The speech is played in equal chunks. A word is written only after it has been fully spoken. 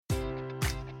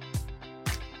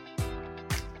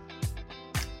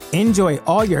Enjoy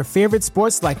all your favorite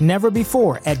sports like never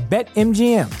before at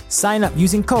BetMGM. Sign up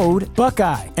using code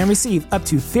Buckeye and receive up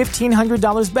to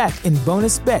 $1,500 back in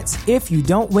bonus bets if you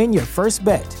don't win your first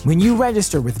bet. When you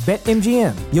register with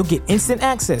BetMGM, you'll get instant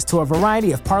access to a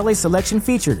variety of parlay selection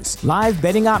features, live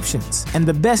betting options, and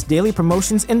the best daily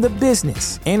promotions in the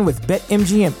business. And with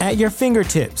BetMGM at your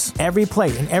fingertips, every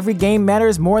play and every game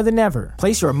matters more than ever.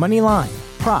 Place your money line,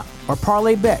 prop, or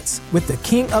parlay bets with the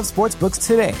king of sportsbooks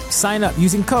today. Sign up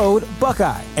using code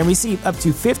Buckeye and receive up to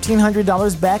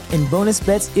 $1,500 back in bonus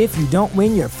bets if you don't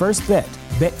win your first bet.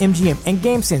 BetMGM and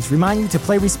GameSense remind you to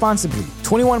play responsibly.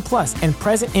 21 plus and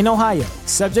present in Ohio,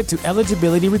 subject to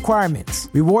eligibility requirements.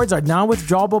 Rewards are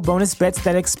non-withdrawable bonus bets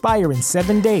that expire in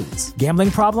 7 days. Gambling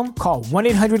problem? Call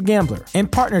 1-800-GAMBLER. In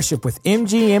partnership with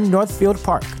MGM Northfield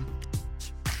Park.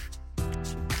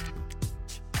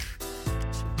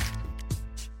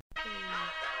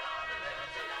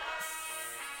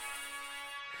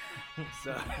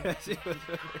 So,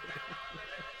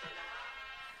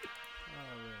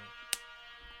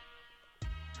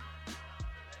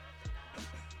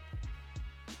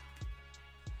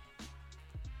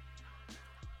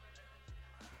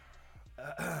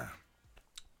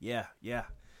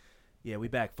 yeah, we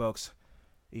back, folks.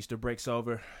 Easter break's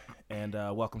over, and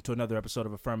welcome to another episode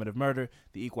of Affirmative Murder,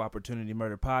 the Equal Opportunity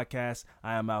Murder Podcast.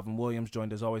 I am Alvin Williams,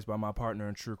 joined as always by my partner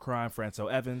in true crime, Franco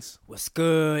Evans. What's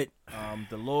good?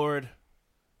 The Lord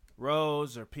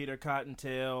Rose or Peter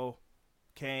Cottontail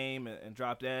came and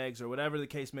dropped eggs, or whatever the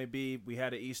case may be. We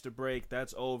had an Easter break.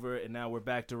 That's over, and now we're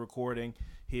back to recording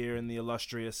here in the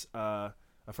illustrious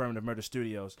Affirmative Murder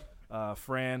Studios.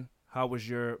 Fran, how was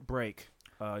your break?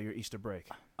 Your Easter break?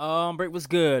 Break was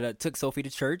good. I took Sophie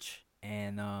to church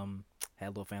and had a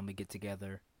little family get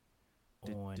together.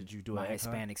 Did you do my an egg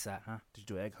Hispanic hunt? side? Huh? Did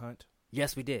you do egg hunt?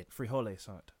 Yes, we did. Frijoles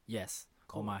hunt. Yes,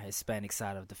 Cool. on my Hispanic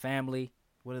side of the family.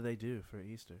 What do they do for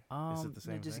Easter? Is it the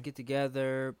same just thing? get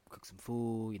together, cook some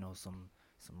food. Some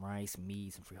rice,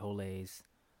 meat, some frijoles.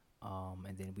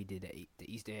 And then we did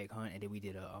the Easter egg hunt, and then we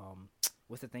did a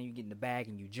what's the thing you get in the bag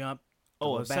and you jump?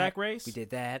 Oh, a sack race? We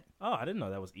did that. Oh, I didn't know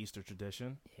that was Easter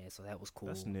tradition. Yeah, so that was cool.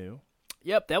 That's new.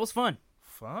 Yep, that was fun.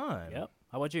 Fun. Yep.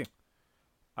 How about you?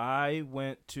 I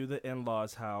went to the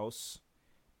in-laws' house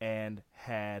and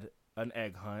had an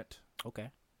egg hunt. Okay.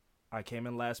 I came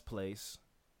in last place,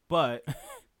 but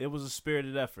it was a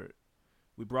spirited effort.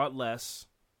 We brought Les.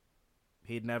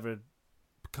 He'd never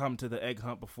come to the egg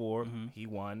hunt before. Mm-hmm. He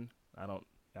won. I don't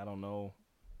know.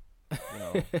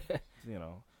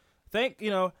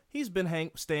 He's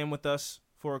been staying with us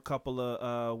for a couple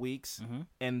of weeks, Mm-hmm.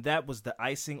 and that was the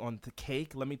icing on the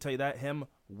cake. Let me tell you that, him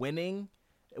winning,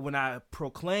 when I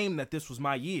proclaimed that this was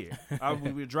my year.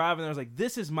 We were driving there, I was like,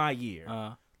 this is my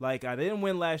year. Like, I didn't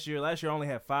win last year. Last year I only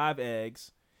had 5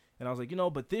 eggs, and I was like,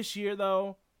 but this year,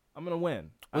 though, I'm going to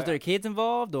win. Was there kids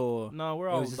involved, or? No, we're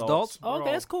all was adults. Oh,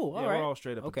 okay, that's cool. All right. We're all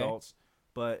straight up adults,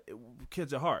 but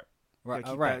kids at heart. Right,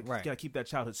 Got right. to keep that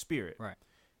childhood spirit. Right.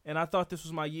 And I thought this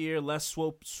was my year. Les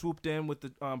swooped in with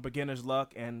the beginner's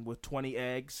luck, and with 20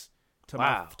 eggs to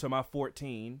my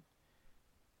 14,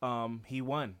 he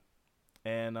won.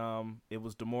 And it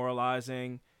was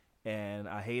demoralizing, and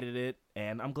I hated it,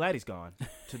 and I'm glad he's gone.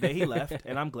 Today he left,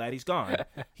 and I'm glad he's gone.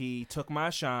 He took my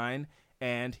shine,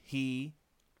 and he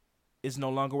is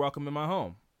no longer welcome in my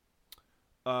home.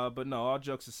 But no, all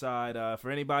jokes aside,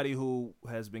 for anybody who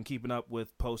has been keeping up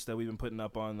with posts that we've been putting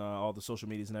up on all the social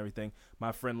medias and everything,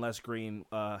 my friend Les Green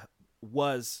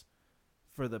was,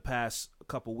 for the past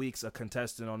couple weeks, a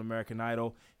contestant on American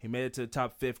Idol. He made it to the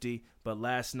top 50, but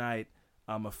last night,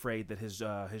 I'm afraid that his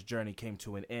journey came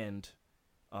to an end,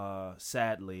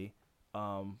 sadly.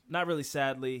 Not really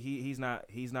sadly. He's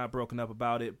not broken up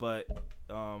about it, but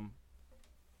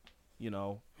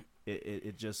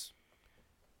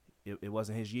it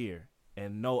wasn't his year,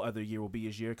 and no other year will be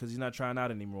his year because he's not trying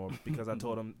out anymore. Because I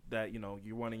told him that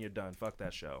you're one and you're done. Fuck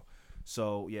that show.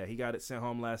 So yeah, he got it sent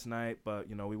home last night. But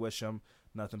we wish him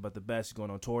nothing but the best. He's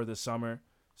going on tour this summer,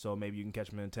 so maybe you can catch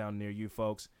him in town near you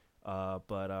folks.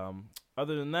 But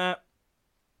other than that,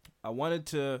 I wanted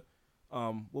to.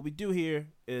 What we do here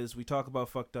is we talk about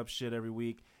fucked up shit every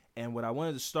week, and what I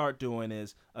wanted to start doing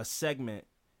is a segment,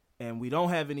 and we don't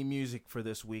have any music for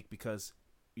this week because,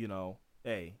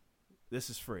 hey, this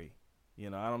is free.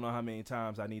 I don't know how many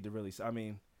times I need to really.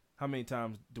 How many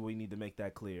times do we need to make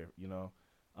that clear?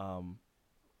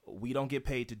 We don't get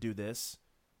paid to do this.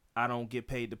 I don't get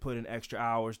paid to put in extra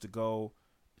hours to go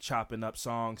chopping up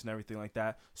songs and everything like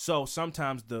that. So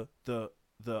sometimes the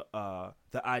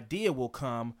idea will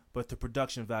come, but the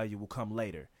production value will come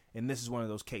later. and this is one of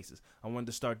those cases. I wanted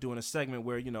to start doing a segment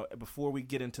where, you know, before we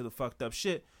get into the fucked up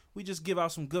shit, we just give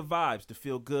out some good vibes to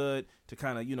feel good, to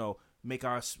kind of, you know,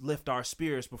 lift our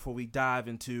spirits before we dive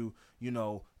into, you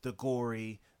know, the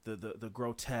gory, the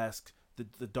grotesque,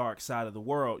 the dark side of the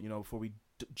world, you know, before we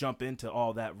jump into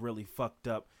all that really fucked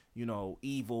up, you know,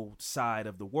 evil side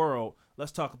of the world.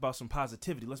 Let's talk about some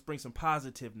positivity. Let's bring some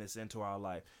positiveness into our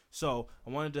life. So I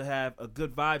wanted to have a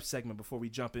good vibe segment before we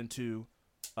jump into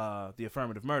the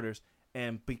affirmative murders.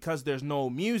 And because there's no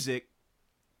music,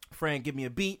 Fran, give me a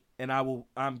beat, and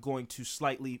I'm going to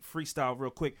slightly freestyle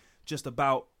real quick just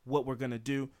about what we're gonna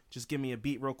do. Just give me a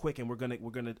beat real quick, and we're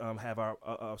gonna have our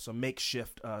some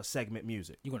makeshift segment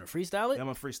music. You gonna freestyle it? Yeah, I'm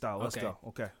gonna freestyle. Let's go.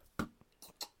 Okay.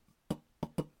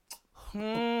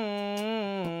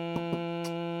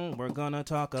 We're gonna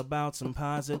talk about some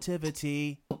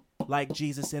positivity, like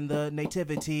Jesus in the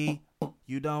nativity.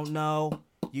 You don't know,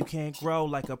 you can't grow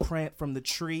like a plant from the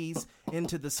trees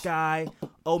into the sky.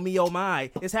 Oh me, oh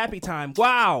my, it's happy time.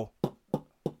 Wow.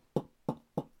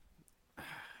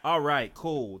 All right,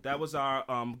 cool. That was our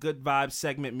good vibes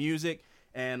segment music.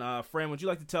 And Fran, would you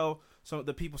like to tell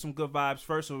the people some good vibes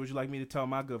first, or would you like me to tell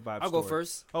my good vibes? I'll go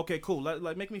first. Okay, cool.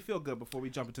 Let make me feel good before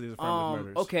we jump into these affirmative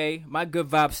murders. Okay, my good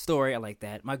vibe story. I like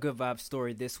that. My good vibe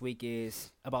story this week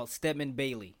is about Stedman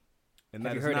Bailey. And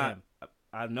have you heard of him?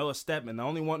 I know a Stedman. I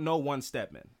only know one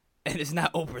Stedman. And it's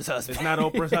not Oprah's husband. It's not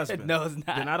Oprah's husband. No, it's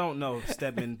not. Then I don't know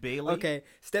Stedman Bailey. Okay,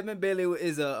 Stedman Bailey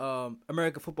is a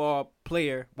American football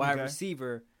player, wide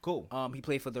receiver. Cool. He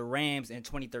played for the Rams in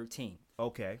 2013.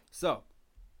 Okay. So,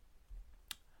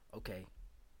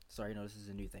 sorry, no, this is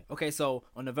a new thing. Okay, so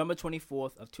on November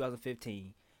 24th of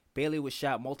 2015, Bailey was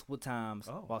shot multiple times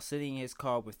while sitting in his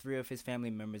car with 3 of his family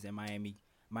members in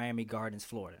Miami Gardens,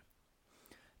 Florida.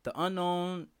 The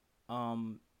unknown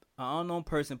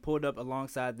person pulled up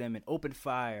alongside them and opened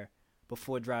fire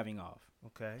before driving off.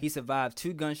 Okay. He survived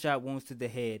 2 gunshot wounds to the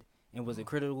head and was in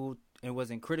critical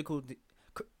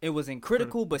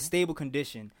but stable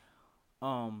condition.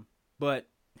 But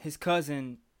his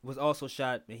cousin was also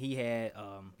shot, and he had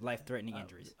life-threatening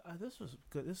injuries. This was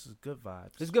good. This is good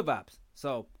vibes. It's good vibes.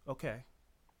 So okay,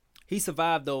 he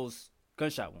survived those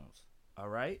gunshot wounds. All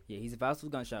right. Yeah, he survived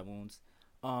those gunshot wounds.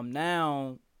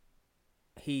 Now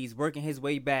he's working his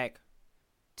way back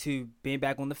to being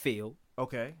back on the field.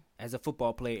 Okay. As a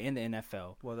football player in the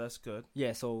NFL. Well, that's good.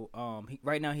 Yeah. So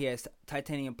right now he has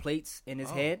titanium plates in his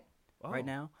head. Right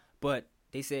now, but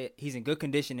they said he's in good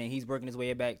condition and he's working his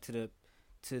way back to the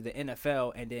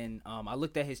NFL. And then I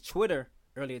looked at his Twitter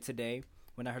earlier today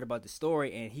when I heard about the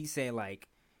story, and he's saying like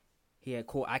he had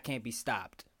quote, "I can't be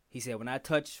stopped." He said when I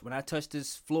touch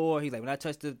this floor, he's like when I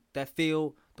touch that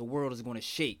field, the world is going to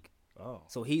shake. Oh,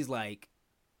 so he's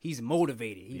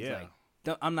motivated. He's like,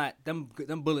 I'm not them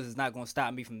bullets is not going to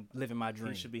stop me from living my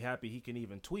dream. He should be happy he can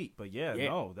even tweet. But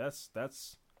no, that's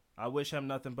I wish him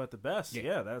nothing but the best.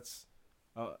 Yeah, that's.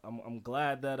 I'm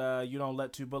glad that you don't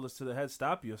let 2 bullets to the head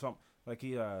stop you or something. Like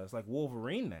it's like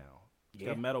Wolverine now. He's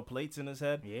got metal plates in his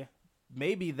head. Yeah,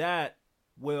 maybe that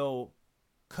will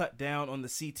cut down on the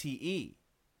CTE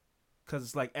because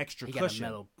it's like extra cushion.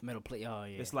 Got a metal plate. Oh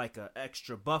yeah, it's like an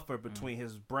extra buffer between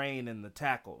his brain and the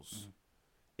tackles.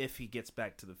 If he gets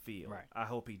back to the field, right. I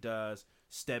hope he does.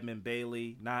 Stedman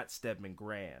Bailey, not Stedman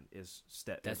Grand, is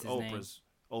That's Oprah's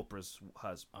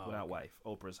husband, not wife.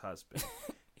 Oprah's husband.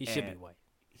 He should be white.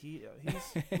 He's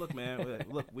look, man.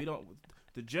 Look, we don't.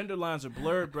 The gender lines are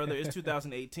blurred, brother. It's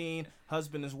 2018.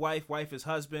 Husband is wife. Wife is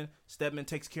husband. Stedman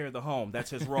takes care of the home. That's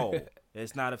his role.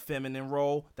 It's not a feminine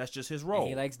role. That's just his role. And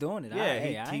he likes doing it.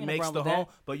 Yeah, he makes the home.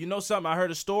 But you know something? I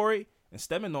heard a story, and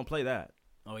Stedman don't play that.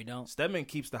 Oh, he don't? Stedman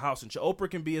keeps the house in check. Oprah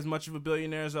can be as much of a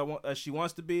billionaire as she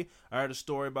wants to be. I heard a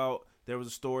story about, there was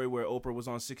a story where Oprah was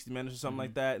on 60 Minutes or something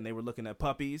like that, and they were looking at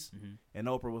puppies, and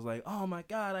Oprah was like, oh my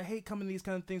God, I hate coming to these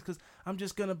kind of things because I'm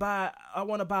just going to I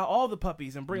want to buy all the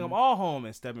puppies and bring them all home.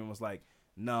 And Stedman was like,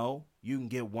 no, you can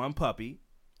get 1 puppy,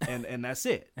 and that's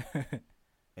it.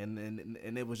 And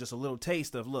it was just a little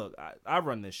taste of, look, I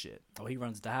run this shit. Oh, he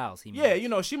runs the house.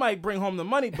 She might bring home the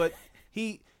money, but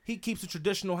he keeps a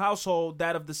traditional household,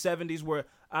 that of the 70s, where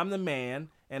I'm the man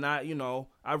and I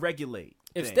regulate.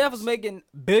 If Steph was making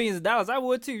billions of dollars, I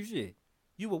would too. Shit,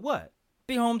 you would what?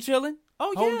 Be home chilling.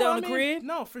 Oh home yeah, down the crib.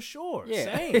 No, for sure.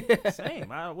 Yeah. Same.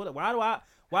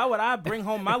 Why would I bring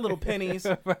home my little pennies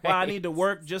while I need to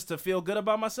work just to feel good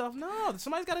about myself? No,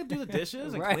 somebody's got to do the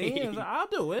dishes and clean. I'll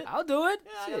do it.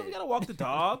 Yeah, we got to walk the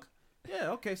dog.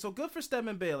 Yeah, okay. So good for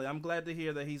Stedman Bailey. I'm glad to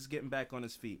hear that he's getting back on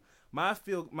his feet. My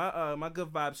good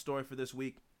vibe story for this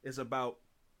week is about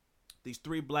these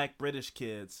 3 black British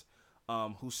kids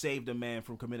who saved a man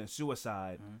from committing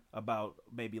suicide about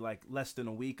maybe like less than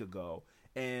a week ago.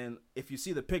 And if you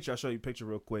see the picture, I'll show you a picture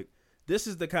real quick. This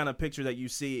is the kind of picture that you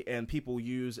see and people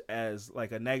use as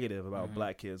like a negative about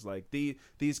black kids. Like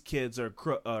these kids are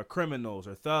criminals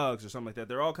or thugs or something like that.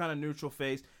 They're all kind of neutral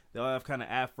face. They all have kind of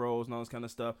afros and all this kind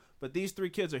of stuff. But these 3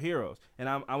 kids are heroes. And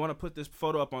I want to put this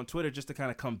photo up on Twitter just to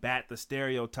kind of combat the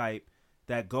stereotype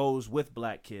that goes with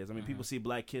black kids. I mean, people see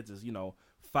black kids as,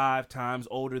 5 times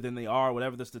older than they are,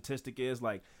 whatever the statistic is.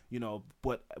 Like,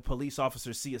 what police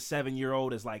officers see a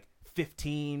 7-year-old as like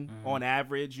 15 on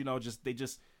average.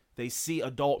 They see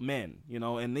adult men,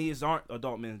 and these aren't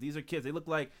adult men. These are kids. They look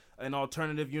like an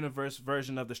alternative universe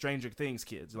version of the Stranger Things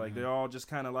kids. Like they're all just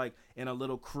kind of like in a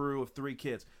little crew of 3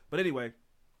 kids. But anyway,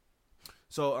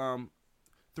 so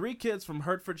 3 kids from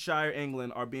Hertfordshire,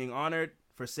 England are being honored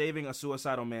for saving a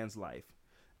suicidal man's life.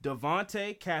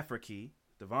 Devonte Cafferkey,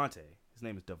 his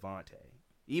name is Devonte.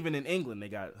 Even in England, they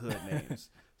got hood names.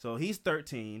 So he's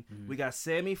 13. We got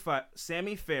Sammy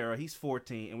Farah, he's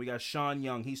 14, and we got Sean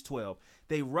Young, he's 12.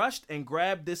 They rushed and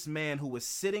grabbed this man who was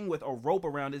sitting with a rope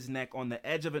around his neck on the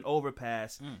edge of an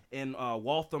overpass in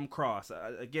Waltham Cross.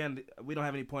 Again, we don't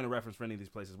have any point of reference for any of these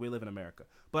places. We live in America.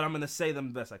 But I'm going to say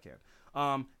them the best I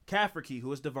can. Cafferkey,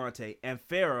 who is Devonte, and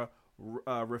Farah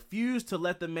refused to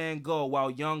let the man go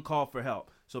while Young called for help.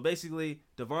 So basically,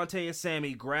 Devonte and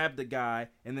Sammy grabbed the guy,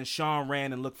 and then Sean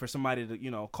ran and looked for somebody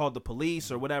to, called the police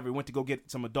or whatever. He went to go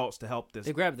get some adults to help this.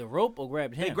 They grabbed the rope or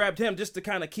grabbed him? They grabbed him just to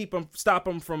kind of stop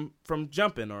him from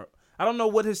jumping. Or I don't know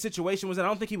what his situation was. I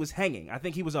don't think he was hanging. I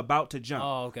think he was about to jump.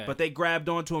 Oh, okay. But they grabbed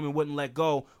onto him and wouldn't let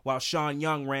go while Sean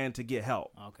Young ran to get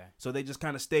help. Okay. So they just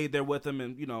kind of stayed there with him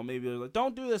and, maybe they were like,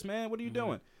 don't do this, man. What are you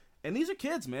doing? And these are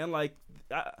kids, man. Like,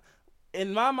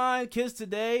 in my mind, kids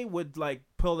today would, like,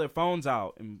 pull their phones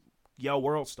out and yell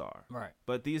World Star. Right.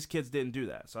 But these kids didn't do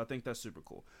that. So I think that's super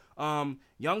cool.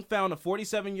 Young found a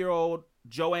 47-year-old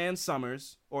Joanne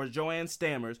Stammers,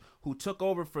 who took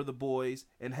over for the boys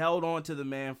and held on to the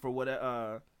man for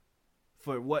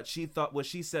what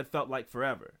she said felt like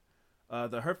forever.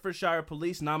 The Hertfordshire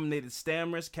police nominated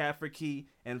Stammers, Cafferkey,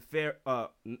 and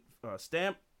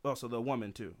also the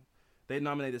woman too. They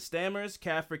nominated Stammers,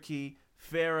 Cafferkey,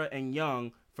 Farah, and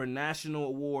Young for national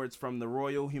awards from the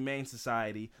Royal Humane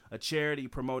Society, a charity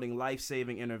promoting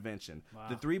life-saving intervention. Wow.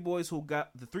 The three boys who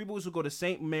go to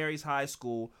St. Mary's High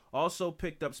School also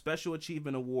picked up special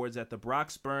achievement awards at the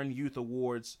Broxburn Youth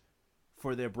Awards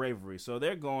for their bravery. So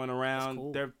they're going around,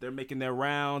 cool. They're making their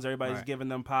rounds, everybody's giving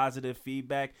them positive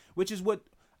feedback, which is what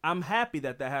I'm happy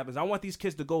that happens. I want these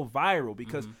kids to go viral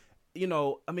because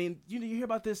you hear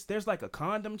about this, there's like a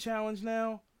condom challenge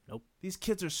now. Nope. These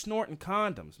kids are snorting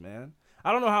condoms, man.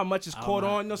 I don't know how much is caught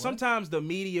on. Sometimes the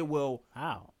media will.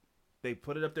 How? They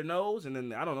put it up their nose and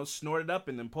then, snort it up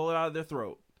and then pull it out of their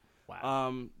throat.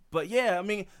 Wow. But yeah,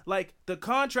 like the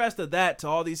contrast of that to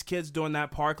all these kids doing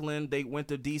that Parkland, they went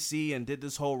to D.C. and did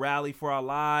this whole rally for our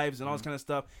lives and all this kind of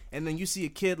stuff. And then you see a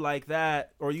kid like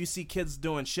that, or you see kids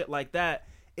doing shit like that.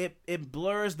 It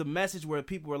blurs the message where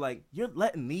people are like, you're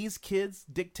letting these kids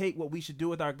dictate what we should do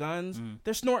with our guns?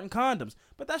 They're snorting condoms.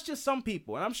 But that's just some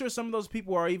people. And I'm sure some of those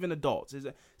people are even adults.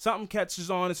 Something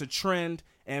catches on, it's a trend,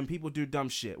 and people do dumb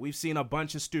shit. We've seen a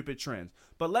bunch of stupid trends.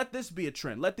 But let this be a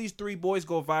trend. Let these 3 boys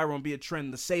go viral and be a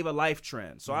trend, the save a life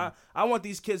trend. So I want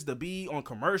these kids to be on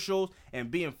commercials and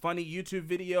be in funny YouTube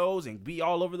videos and be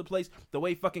all over the place the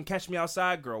way fucking Catch Me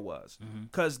Outside Girl was.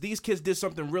 Because these kids did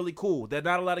something really cool that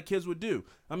not a lot of kids would do.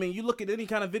 You look at any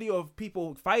kind of video of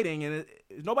people fighting and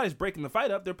nobody's breaking the fight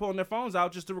up. They're pulling their phones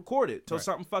out just to record it till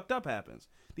something fucked up happens.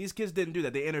 These kids didn't do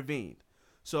that. They intervened.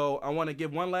 So I want to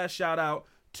give one last shout out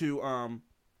to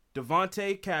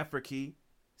Devonte Cafferkey,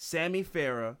 Sammy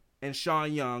Farah, and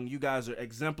Sean Young. You guys are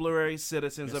exemplary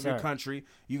citizens of your country.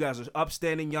 You guys are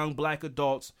upstanding young black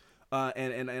adults,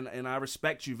 and I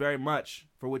respect you very much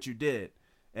for what you did.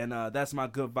 And that's my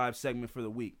good vibe segment for the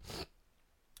week.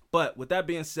 But with that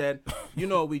being said, you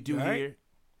know what we do here.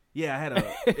 Yeah, I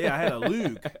had a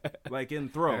lug like in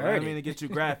the throat. I didn't mean to get too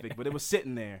graphic, but it was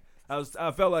sitting there.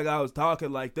 I felt like I was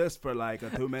talking like this for like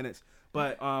 2 minutes.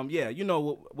 But you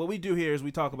know what we do here is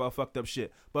we talk about fucked up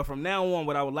shit. But from now on,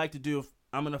 what I would like to do,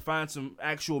 I'm gonna find some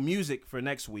actual music for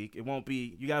next week. It won't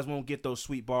be, you guys won't get those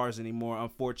sweet bars anymore.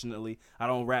 Unfortunately, I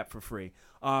don't rap for free.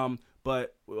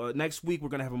 But next week we're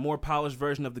gonna have a more polished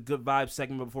version of the Good Vibes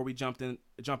segment before we jump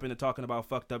into talking about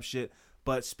fucked up shit.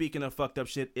 But speaking of fucked up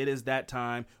shit, it is that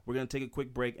time. We're gonna take a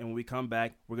quick break, and when we come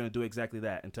back, we're gonna do exactly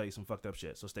that and tell you some fucked up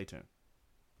shit. So stay tuned.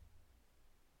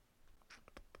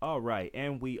 All right,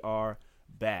 and we are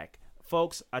back.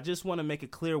 Folks, I just want to make it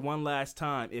clear one last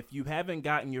time. If you haven't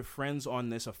gotten your friends on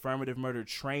this affirmative murder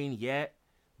train yet,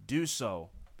 do so,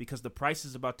 because the price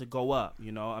is about to go up.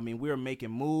 You know, I mean, we are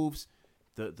making moves.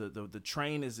 The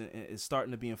train is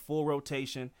starting to be in full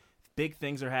rotation. Big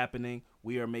things are happening.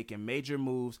 We are making major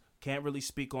moves. Can't really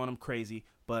speak on them crazy,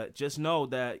 but just know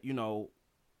that, you know,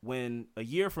 when a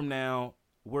year from now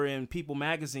we're in People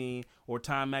Magazine or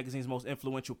Time Magazine's most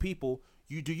influential people,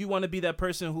 do you want to be that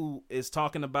person who is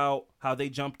talking about how they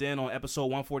jumped in on episode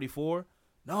 144?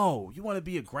 No, you want to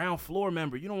be a ground floor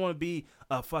member. You don't want to be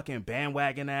a fucking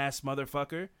bandwagon ass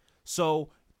motherfucker. So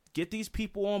get these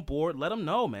people on board. Let them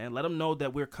know, man. Let them know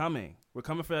that we're coming. We're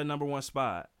coming for that number one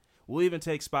spot. We'll even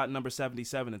take spot number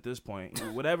 77 at this point.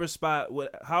 Whatever spot,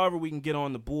 however we can get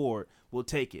on the board, we'll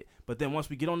take it. But then once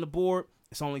we get on the board,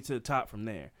 it's only to the top from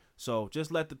there. So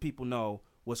just let the people know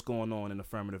what's going on in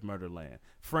affirmative murder land.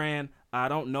 Fran, I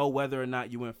don't know whether or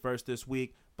not you went first this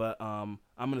week, but I'm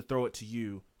going to throw it to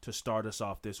you to start us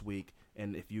off this week.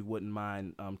 And if you wouldn't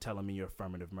mind telling me your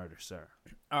affirmative murder, sir.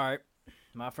 All right.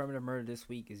 My affirmative murder this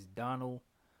week is Donald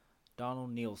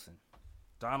Nielsen.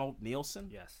 Donald Nielsen?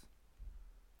 Yes.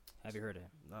 Have you heard of him?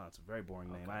 No, it's a very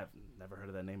boring name. I have never heard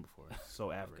of that name before. It's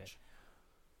so average.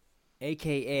 Okay.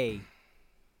 AKA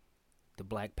the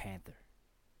Black Panther.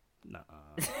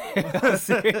 Nuh-uh. I'm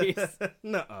serious.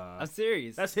 Nuh-uh. I'm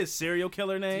serious. That's his serial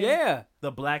killer name? Yeah.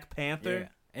 The Black Panther? Yeah.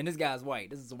 And this guy's white.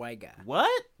 This is a white guy.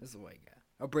 What? This is a white guy.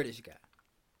 A British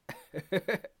guy.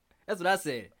 That's what I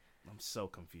said. I'm so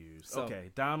confused. So,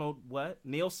 okay, Donald what?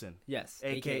 Nielsen. Yes.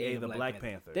 AKA the Black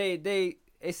Panther. They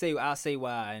say, I'll say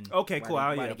why. And okay,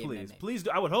 why cool. yeah, please. Please do.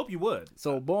 I would hope you would.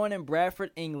 So born in Bradford,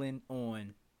 England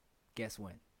on, guess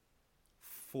when?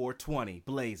 420.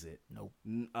 Blaze it. Nope.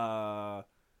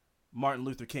 Martin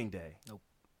Luther King Day. Nope.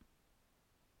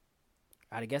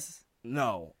 Out of guesses?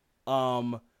 No.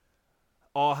 All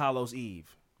Hallows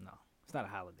Eve. No. It's not a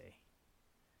holiday.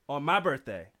 On my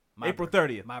birthday. April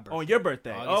 30th. My birthday. On your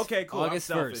birthday. August, okay, cool. August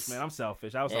I'm selfish, 1st. man. I'm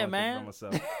selfish. I was thinking about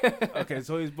myself. Okay,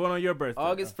 so he's born on your birthday.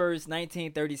 August 1st,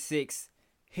 1936.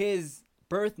 His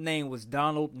birth name was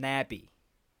Donald Nappy.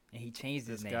 And he changed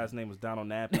his name. This guy's name was Donald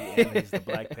Nappy, and he's the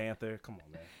Black Panther. Come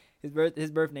on, man. His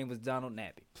birth name was Donald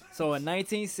Nappy. So in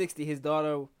 1960, his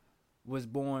daughter was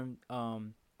born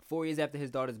 4 years after his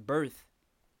daughter's birth.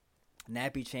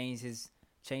 Nappy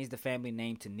changed the family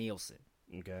name to Nielsen.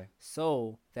 Okay.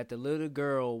 So that the little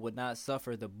girl would not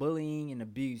suffer the bullying and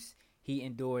abuse he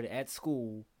endured at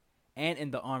school and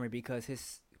in the army because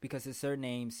his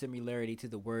surname's similarity to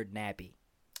the word nappy.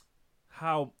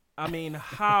 How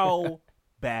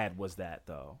bad was that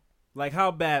though? Like,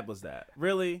 how bad was that?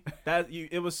 Really?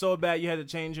 It was so bad you had to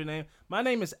change your name? My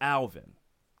name is Alvin.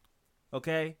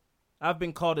 Okay? I've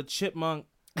been called a chipmunk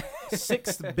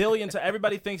 6 billion times.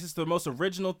 Everybody thinks it's the most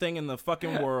original thing in the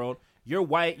fucking world. You're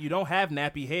white. You don't have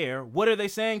nappy hair. What are they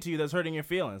saying to you that's hurting your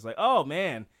feelings? Like, oh,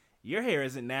 man, your hair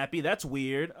isn't nappy. That's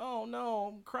weird. Oh, no,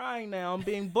 I'm crying now. I'm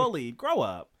being bullied. Grow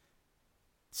up.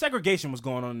 Segregation was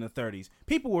going on in the 30s.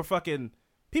 People were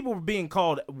being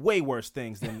called way worse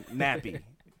things than nappy.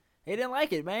 He didn't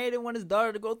like it, man. He didn't want his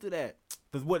daughter to go through that.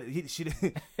 She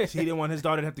didn't want his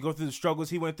daughter to have to go through the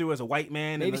struggles he went through as a white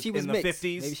man in the 50s.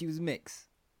 Maybe she was mixed.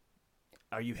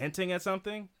 Are you hinting at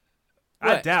something?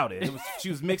 What? I doubt it. She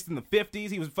was mixed in the 50s.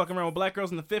 He was fucking around with black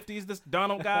girls in the 50s, this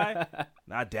Donald guy.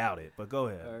 I doubt it, but go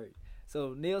ahead. All right.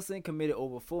 So Nielsen committed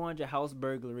over 400 house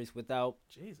burglaries without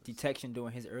detection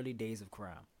during his early days of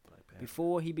crime.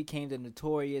 Before he became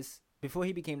notorious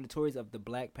of the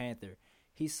Black Panther,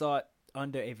 he sought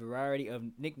under a variety of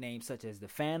nicknames such as the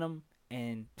Phantom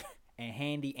and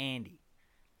Handy Andy.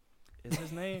 Is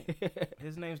his name?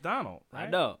 His name's Donald, right? I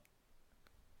know.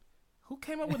 Who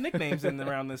came up with nicknames in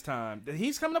around this time?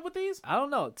 He's coming up with these? I don't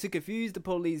know. To confuse the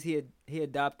police, he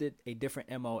adopted a different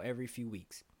MO every few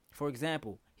weeks. For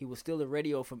example, he would steal a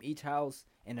radio from each house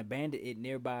and abandon it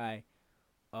nearby.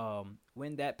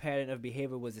 When that pattern of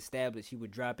behavior was established, he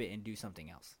would drop it and do something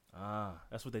else.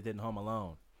 That's what they did in Home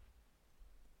Alone.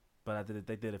 But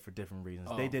they did it for different reasons.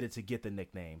 Oh. They did it to get the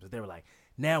nicknames. They were like,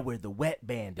 now we're the wet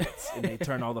bandits. And they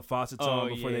turn all the faucets on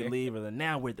before they leave. Or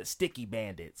now we're the sticky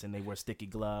bandits. And they wear sticky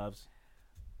gloves.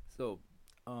 So,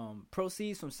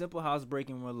 proceeds from simple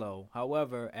housebreaking were low.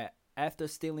 However, after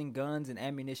stealing guns and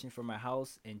ammunition from a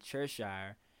house in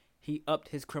Cheshire, he upped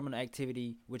his criminal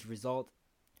activity, which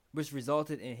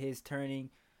resulted in his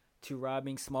turning to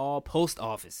robbing small post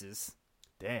offices.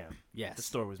 Damn. Yes. The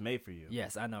store was made for you.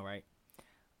 Yes, I know, right?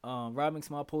 Robbing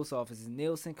small post offices.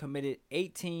 Nielsen committed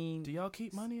 18... Do y'all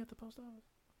keep money at the post office?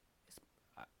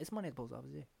 It's money at the post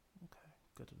office, yeah. Okay,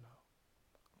 good to know.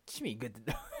 What you mean good to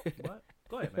know? What?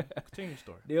 Go ahead, man. Continue your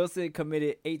story. Nielsen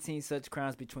committed 18 such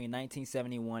crimes between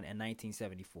 1971 and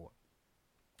 1974.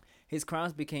 His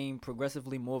crimes became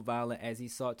progressively more violent as he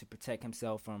sought to protect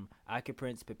himself from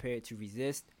occupants prepared to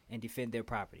resist and defend their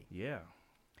property. Yeah.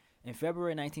 In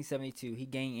February 1972, he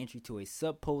gained entry to a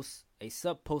sub post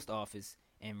office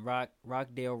in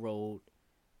Rockdale Road,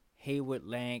 Haywood,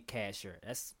 Lancashire.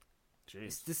 This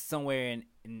is somewhere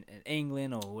in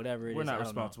England or whatever it is. We're not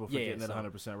responsible for getting it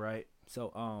 100% right.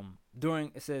 So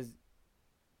it says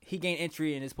he gained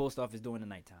entry in his post office during the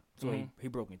nighttime. So he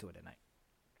broke into it at night.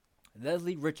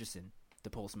 Leslie Richardson, the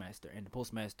postmaster, and the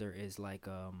postmaster is like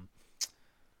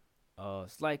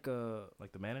it's like the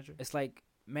manager. It's like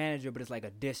manager, but it's like a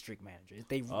district manager.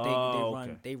 They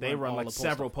run like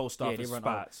several post office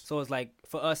spots. So it's like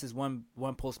for us, it's one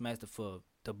postmaster for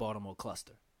the Baltimore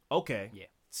cluster. Okay. Yeah.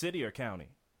 City or county?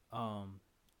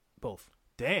 Both.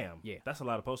 Damn. Yeah. That's a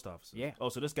lot of post offices. Yeah. Oh,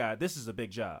 so this is a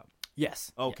big job.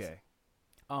 Yes. Okay.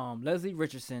 Yes. Leslie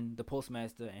Richardson, the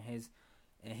postmaster,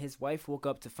 and his wife woke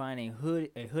up to find a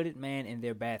hooded man in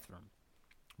their bathroom.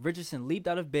 Richardson leaped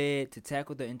out of bed to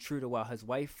tackle the intruder while his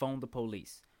wife phoned the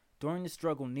police. During the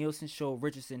struggle, Nielsen showed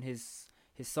Richardson his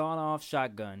sawn-off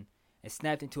shotgun and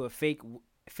snapped into a fake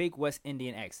West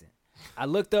Indian accent. I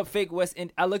looked up West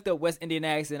Indian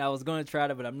accent. I was going to try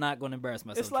it, but I'm not going to embarrass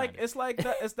myself.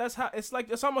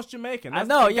 It's almost Jamaican. I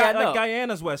know, yeah, like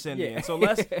Guyana's West Indian. Yeah. So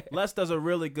Les does a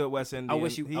really good West Indian. I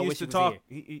wish he used to talk.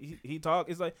 He talk.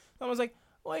 It's like someone's like,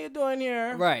 "What are you doing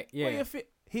here?" Right. Yeah.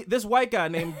 This white guy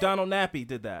named Donald Nappy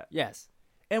did that. Yes.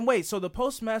 And wait, so the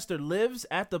postmaster lives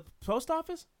at the post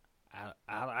office?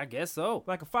 I guess so.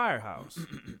 Like a firehouse.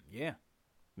 Yeah.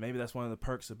 Maybe that's one of the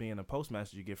perks of being a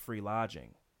postmaster. You get free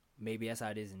lodging. Maybe that's how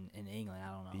it is in England.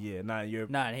 I don't know. Yeah, not here.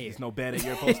 There's no bed at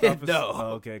your post office? No.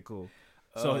 Oh, okay, cool.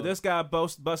 So this guy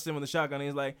busts in with a shotgun. And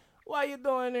he's like, "What are you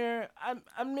doing here?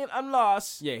 I'm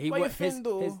lost." Yeah, what you finna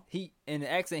do? He in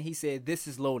the accent he said, "This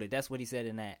is loaded." That's what he said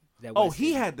in that.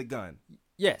 He had the gun.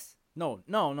 Yes. No.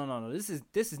 This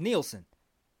is Nielsen.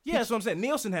 Yeah, that's what I'm saying.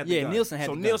 Nielsen had the gun. Yeah, Nielsen had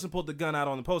the gun. So Nielsen pulled the gun out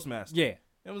on the postmaster. Yeah.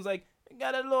 And was like,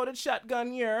 "Got a loaded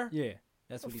shotgun here." Yeah,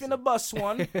 that's what he said. Finna bust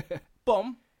one.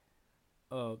 Boom.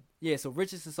 Yeah, so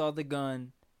Richardson saw the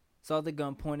gun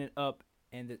pointing up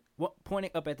at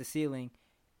the ceiling,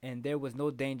 and there was no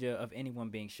danger of anyone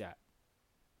being shot.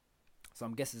 So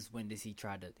I'm guessing when he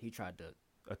tried to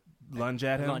lunge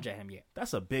at him. Lunge at him, yeah.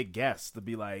 That's a big guess to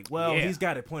be like, well, he's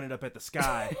got it pointed up at the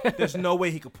sky. There's no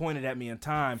way he could point it at me in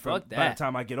time. By the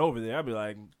time I get over there, I'd be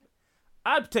like,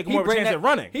 I'd take more of a chance at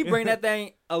running. He bring that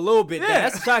thing a little bit down.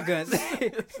 That's shotguns.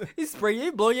 He spray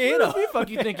you, blow your head off.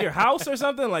 You think your house or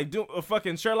something? Like do a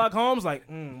fucking Sherlock Holmes? Like,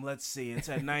 let's see. It's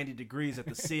at 90 degrees at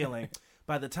the ceiling.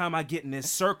 By the time I get in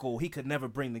this circle, he could never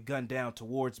bring the gun down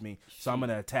towards me. So I'm going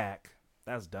to attack.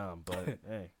 That's dumb, but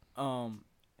hey.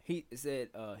 He said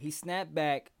he snapped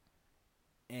back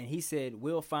and he said,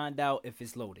 "We'll find out if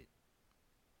it's loaded."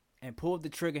 And pulled the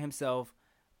trigger himself.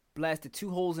 Blasted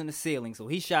 2 holes in the ceiling, so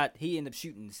he ended up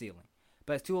shooting the ceiling.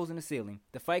 Blasted 2 holes in the ceiling.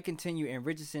 The fight continued, and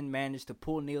Richardson managed to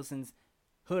pull Nielsen's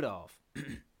hood off.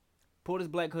 Pulled his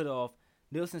black hood off.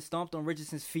 Nielsen stomped on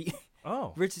Richardson's feet.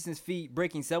 Richardson's feet,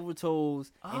 breaking several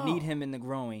toes and kneed him in the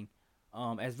groin.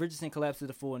 As Richardson collapsed to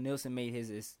the floor, Nielsen made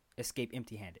his escape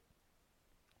empty-handed.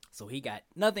 So he got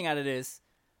nothing out of this.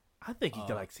 I think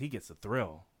he gets a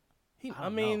thrill.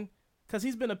 Because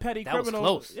he's been a petty that criminal.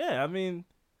 Was close. Yeah,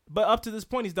 but up to this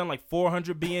point, he's done like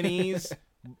 400 B&Es,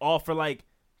 all for like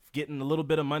getting a little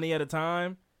bit of money at a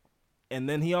time, and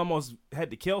then he almost had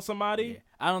to kill somebody. Yeah.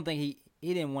 I don't think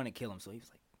he didn't want to kill him, so he was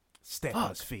like, stamp on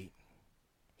his feet.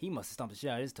 He must have stomped the shit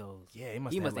out of his toes. Yeah, he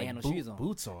must have had no shoes on.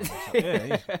 Boots on.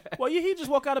 He just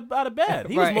walked out of bed.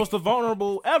 He was most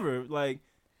vulnerable ever. Like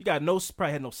you got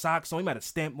probably had no socks on. He might have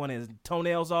stamped one of his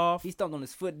toenails off. He stomped on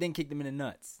his foot, then kicked him in the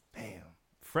nuts. Damn,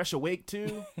 fresh awake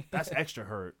too. That's extra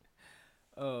hurt.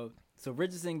 So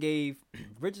Richardson gave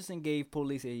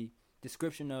police a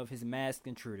description of his masked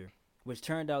intruder, which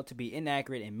turned out to be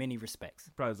inaccurate in many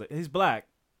respects. Probably like, he's black.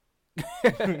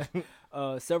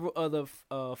 Several other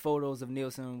photos of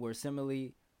Nielsen were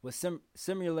similarly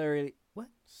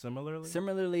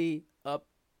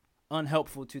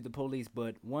unhelpful to the police,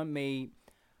 but one made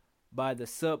by the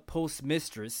sub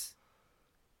postmistress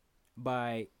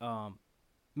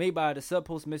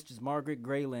Margaret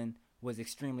Grayland was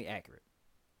extremely accurate.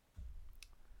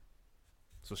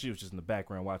 So she was just in the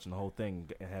background watching the whole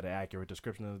thing and had an accurate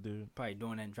description of the dude? Probably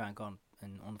doing that and trying to call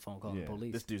and on the phone calling the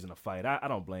police. This dude's in a fight. I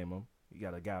don't blame him. You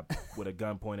got a guy with a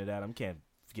gun pointed at him. Can't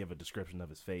give a description of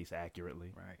his face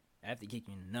accurately. Right. After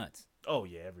kicking you in the nuts. Oh,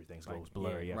 yeah. Everything goes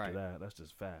blurry after that. That's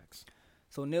just facts.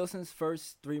 So Nielsen's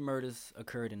first 3 murders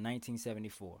occurred in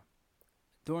 1974.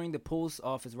 During the post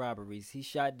office robberies, he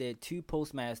shot dead 2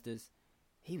 postmasters.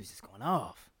 He was just going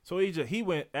off. So he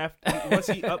went after once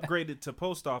he upgraded to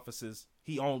post offices.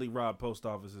 He only robbed post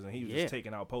offices, and he was just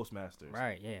taking out postmasters.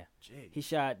 Right. Yeah. Jeez. He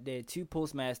shot dead 2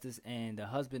 postmasters and the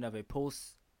husband of a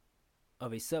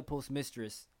sub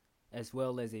postmistress, as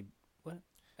well as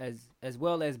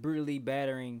brutally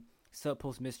battering sub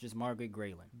postmistress Margaret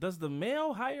Grayland. Does the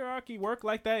male hierarchy work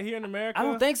like that here in America? I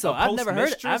don't think so. I've never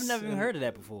even heard of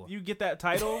that before. You get that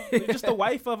title? You're just the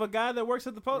wife of a guy that works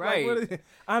at the post. Right. Like,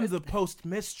 I'm the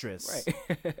postmistress. Right.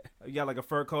 You got like a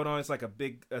fur coat on. It's like a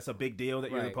big deal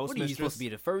that you're the postmistress. What are you supposed to be,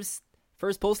 the first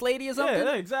post lady or something?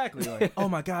 Yeah, exactly. Like, oh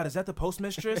my God, is that the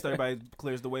postmistress? Everybody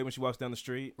clears the way when she walks down the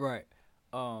street. Right.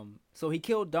 So he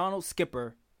killed Donald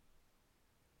Skipper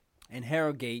in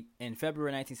Harrogate in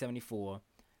February 1974.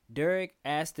 Derek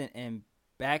Aston and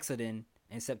Baxenden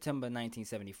in September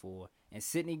 1974, and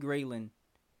Sidney Grayland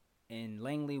in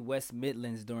Langley, West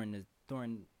Midlands during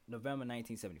November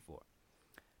 1974.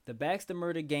 The Baxter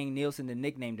murder gang Nielsen the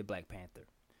nickname the Black Panther.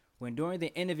 When during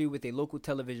the interview with a local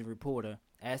television reporter,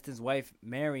 Aston's wife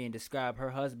Marion described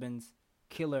her husband's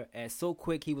killer as so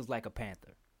quick he was like a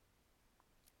panther.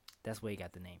 That's where he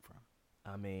got the name from.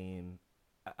 I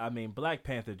mean, Black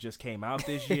Panther just came out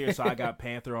this year, so I got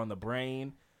Panther on the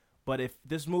brain. But if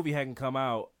this movie hadn't come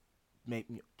out,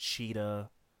 maybe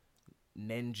Cheetah,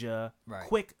 Ninja, right.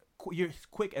 You're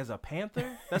quick as a panther?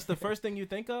 That's the first thing you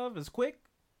think of is quick?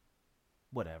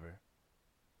 Whatever.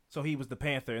 So he was the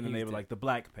Panther, and then they were like the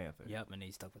Black Panther. Yep, and they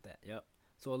stuck with that. Yep.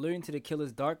 So alluding to the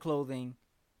killer's dark clothing,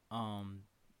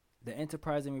 the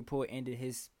Enterprising report ended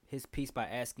his piece by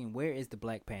asking, "Where is the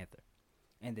Black Panther?"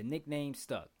 And the nickname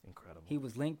stuck. Incredible. He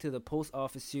was linked to the post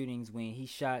office shootings when he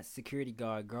shot security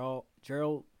guard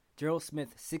Gerald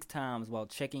Smith 6 times while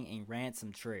checking a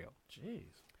ransom trail.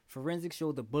 Jeez. Forensics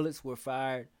showed the bullets were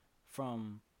fired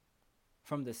from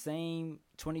the same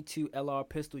 .22 LR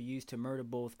pistol used to murder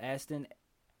both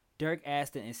Derek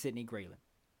Aston and Sidney Grayland.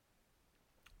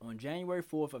 On January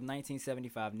 4th of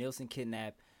 1975, Nielsen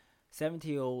kidnapped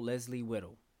 17-year-old Leslie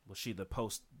Whittle. Was she the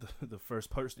first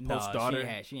daughter?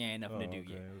 No, she ain't nothing to do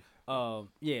yet.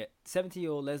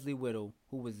 17-year-old Leslie Whittle,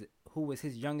 who was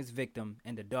his youngest victim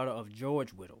and the daughter of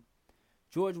George Whittle.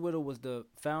 George Whittle was the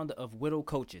founder of Whittle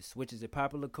Coaches, which is a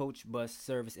popular coach bus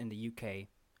service in the UK,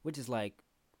 which is like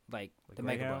the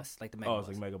Megabus, like the Megabus. Oh, it's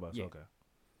like Megabus. Yeah. Okay.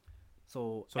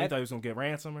 So he thought he was gonna get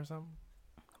ransom or something.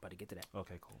 I'm about to get to that.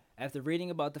 Okay, cool. After reading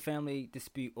about the family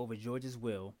dispute over George's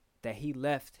will, that he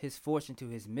left his fortune to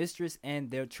his mistress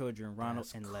and their children,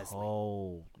 Ronald and Leslie.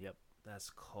 Cold. Yep, that's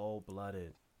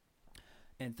cold-blooded.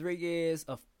 And 3 years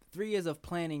of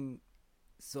planning.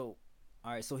 So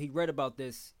he read about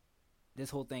this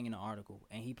whole thing in an article,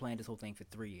 and he planned this whole thing for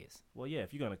 3 years. Well, yeah,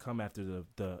 if you're gonna come after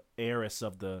the heiress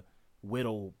of the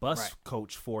Whittle bus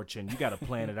coach fortune, you got to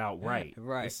plan it out right.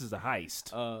 Right. This is a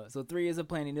heist. So 3 years of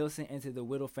planning, Nielsen entered the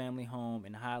Whittle family home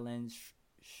in Highland,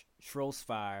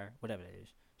 Shropshire, whatever that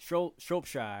is.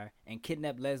 Shropshire, and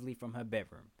kidnapped Leslie from her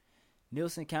bedroom.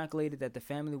 Nielsen calculated that the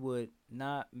family would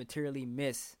not materially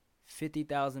miss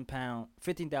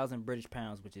 $15,000 British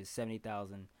pounds, which is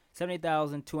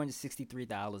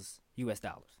 $70,263 US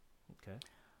dollars. Okay.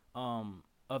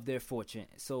 Of their fortune.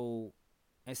 So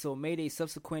made a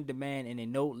subsequent demand in a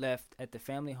note left at the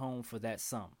family home for that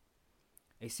sum.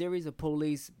 A series of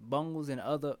police bungles and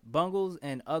other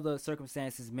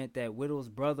circumstances meant that Whittle's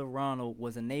brother Ronald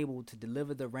was unable to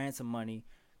deliver the ransom money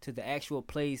to the actual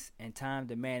place and time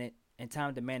demanded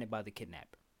by the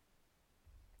kidnapper.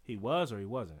 He was or he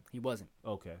wasn't? He wasn't.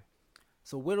 Okay.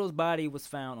 So Whittle's body was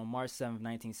found on March 7th,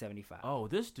 1975. Oh,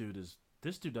 this dude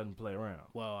doesn't play around.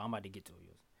 Well, I'm about to get to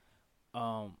it.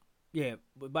 The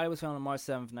body was found on March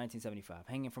 7th, 1975,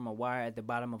 hanging from a wire at the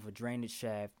bottom of a drainage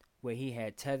shaft where he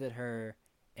had tethered her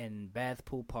in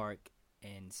Bathpool Park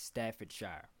in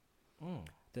Staffordshire.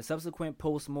 The subsequent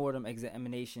post-mortem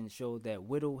examination showed that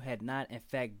Whittle had not in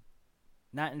fact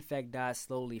died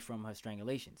slowly from her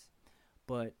strangulations,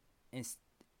 but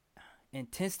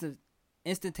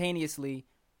instantaneously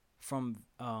from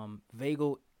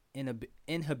vagal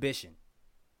inhibition.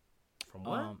 From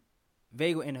what?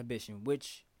 Vagal inhibition,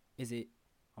 which is it?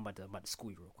 I'm about to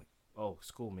school you real quick. Oh,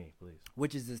 school me, please.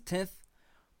 Which is the 10th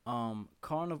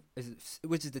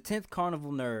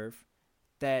carnival nerve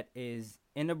that is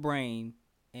in the brain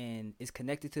and is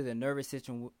connected to the nervous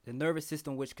system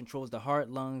which controls the heart,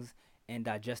 lungs, and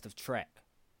digestive tract.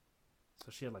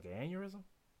 So she had like an aneurysm?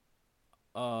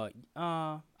 I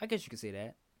guess you could say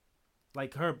that.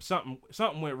 Like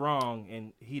something went wrong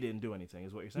and he didn't do anything,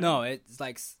 is what you're saying? No, it's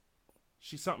like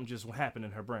something just happened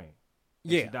in her brain.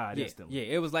 Yeah, she died instantly. Yeah,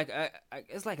 it was like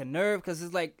it's like a nerve because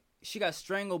it's like she got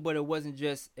strangled, but it wasn't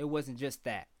just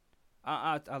that.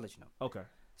 I'll let you know. Okay.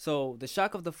 So the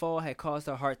shock of the fall had caused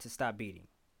her heart to stop beating.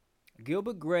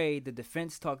 Gilbert Gray, the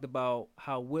defense, talked about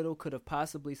how Whittle could have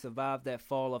possibly survived that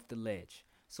fall off the ledge.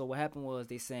 So what happened was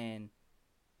they saying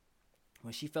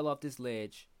when she fell off this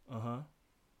ledge,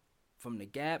 from the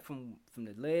gap from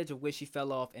the ledge of where she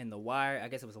fell off and the wire, I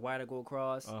guess it was a wire to go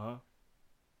across.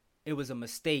 It was a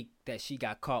mistake that she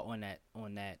got caught on that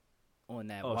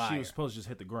wire. She was supposed to just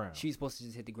hit the ground. She was supposed to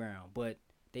just hit the ground, but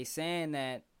they saying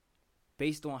that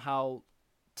based on how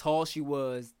tall she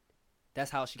was, that's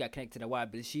how she got connected to the wire.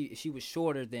 But if she was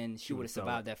shorter, then she would have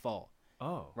survived that fall.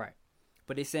 Oh, right.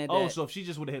 But they said that. So if she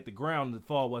just would have hit the ground, the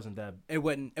fall wasn't that. It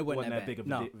wasn't that big of a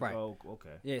deal. Right. Oh,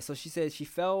 okay. Yeah. So she said she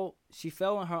fell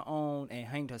on her own and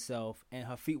hanged herself, and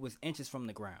her feet was inches from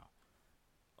the ground.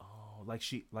 Oh, like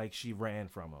she ran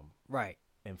from him. Right.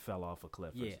 And fell off a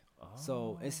cliff. Yeah.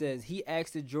 So it says he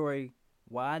asked the jury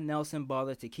why Nelson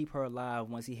bothered to keep her alive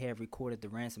once he had recorded the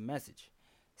ransom message.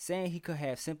 Saying he could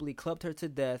have simply clubbed her to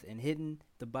death and hidden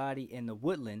the body in the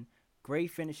woodland, Gray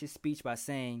finished his speech by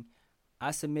saying,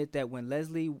 "I submit that when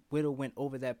Leslie Whittle went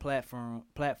over that platform,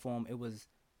 it was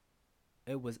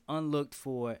unlooked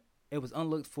for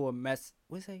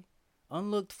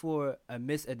a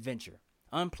misadventure,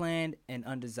 unplanned and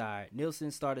undesired. Nielsen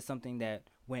started something that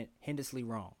went hideously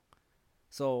wrong."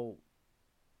 So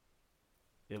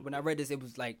when I read this, it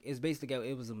was basically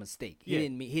it was a mistake. He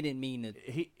didn't mean to.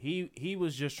 He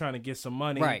was just trying to get some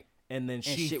money, right? And then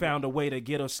she found a way to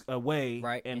get us away,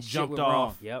 right? And jumped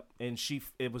off. Yep. And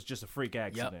it was just a freak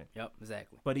accident. Yep.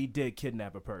 Exactly. But he did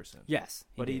kidnap a person. Yes.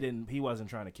 He wasn't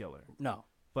trying to kill her. No.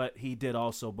 But he did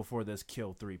also before this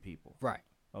kill 3 people. Right.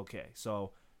 Okay.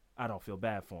 So I don't feel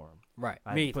bad for him. Right.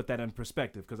 I put that in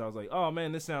perspective because I was like, oh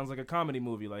man, this sounds like a comedy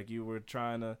movie. Like you were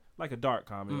trying to, like a dark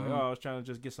comedy. Mm-hmm. Like, I was trying to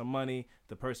just get some money.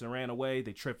 The person ran away.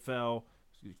 They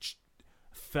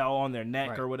fell on their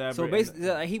neck or whatever. So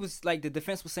basically, he was like, the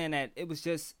defense was saying that it was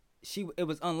just it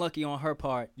was unlucky on her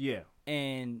part. Yeah.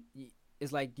 And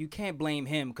it's like you can't blame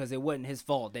him because it wasn't his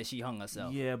fault that she hung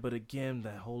herself. Yeah, but again,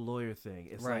 that whole lawyer thing.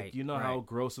 It's right, like, how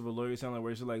gross of a lawyer sound like,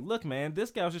 where she's like, look, man, this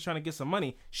guy was just trying to get some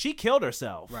money. She killed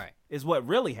herself. Right. Is what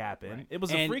really happened. Right. It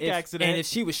was a freak accident. And if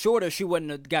she was shorter, she wouldn't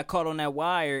have got caught on that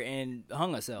wire and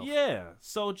hung herself. Yeah.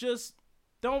 So just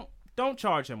don't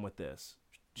charge him with this.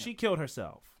 She killed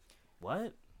herself.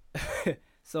 What?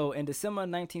 So in December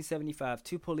 1975,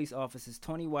 2 police officers,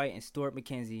 Tony White and Stuart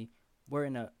McKenzie, were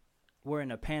in a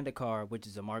Panda car, which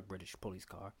is a marked British police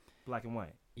car. Black and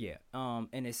white. Yeah.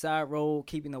 In a side road,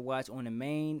 keeping the watch on the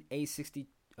main A60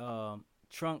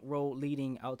 trunk road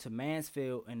leading out to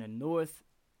Mansfield in the North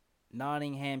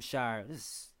Nottinghamshire.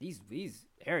 These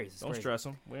areas. Don't stress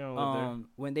them. We don't live there.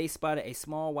 When they spotted a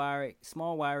small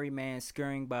wiry man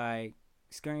scaring by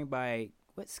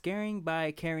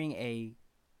carrying a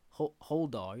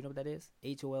holdall. You know what that is?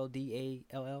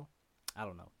 HOLDALL. I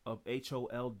don't know. Of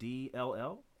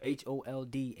HOLDLL?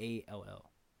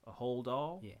 HOLDALL. A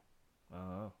hold-all? Yeah.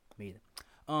 Me either.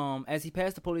 As he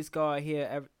passed the police car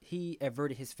here, he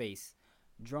averted his face,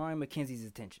 drawing Mackenzie's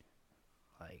attention.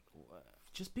 Like, what?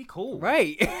 Just be cool.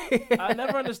 Right. I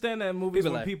never understand that in movies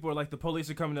when people are like, the police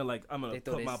are coming in like, I'm going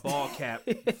to put my ball cap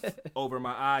over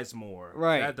my eyes more.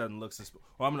 Right. That doesn't look suspicious.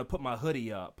 Or I'm going to put my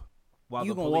hoodie up while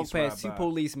you the gonna police walk past 2 by.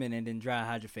 policemen and then dry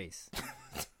hide your face.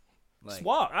 Like,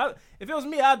 walk. If it was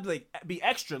me, I'd be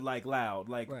extra loud.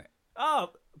 Like, right.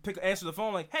 Answer the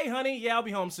phone like, hey, honey, yeah, I'll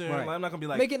be home soon. Right. Like, I'm not going to be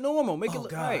like. Make it normal. Make it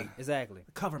look God. right. Exactly.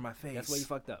 Cover my face. That's where you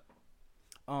fucked up.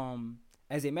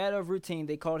 As a matter of routine,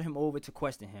 they called him over to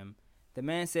question him. The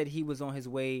man said he was on his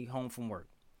way home from work.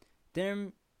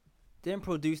 Then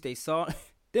produced then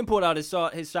pulled out his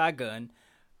shotgun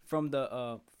from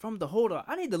the holder.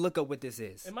 I need to look up what this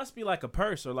is. It must be like a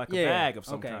purse or like a bag of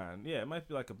some kind. Yeah, it might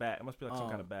be like a bag. It must be like some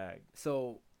kind of bag.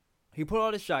 So he pulled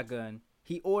out his shotgun.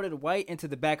 He ordered White into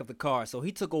the back of the car, so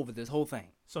he took over this whole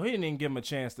thing. So he didn't even give him a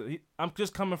chance to. I'm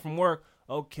just coming from work.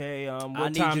 Okay,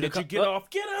 what time did you get off?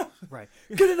 Get up! Right,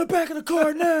 get in the back of the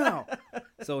car now.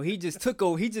 So he just took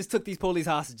these police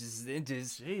hostages and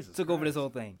just took over this whole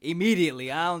thing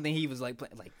immediately. I don't think he was like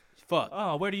fuck.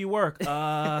 Oh, where do you work? Get in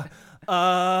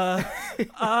the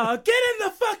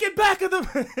fucking back of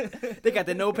the. They got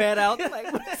the notepad out. They're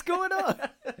like, what's going on?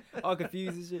 All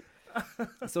confused and shit.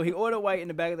 So he ordered White in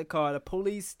the back of the car. The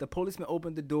policeman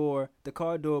opened the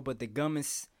car door, but the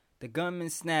gunman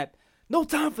snapped, "No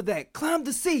time for that. Climb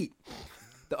the seat."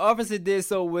 The officer did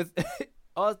so with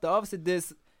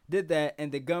did that,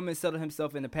 and the gunman settled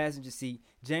himself in the passenger seat,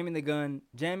 jamming the gun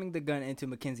into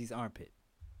Mackenzie's armpit.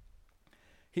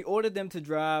 He ordered them to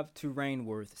drive to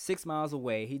Rainworth, 6 miles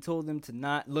away. He told them to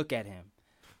not look at him.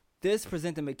 This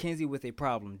presented Mackenzie with a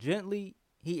problem. Gently,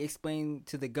 he explained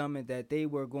to the gunman that they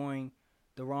were going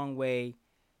the wrong way,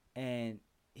 and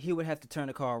he would have to turn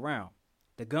the car around.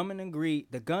 The gunman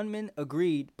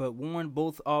agreed, but warned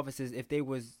both officers if they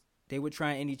would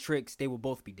try any tricks, they would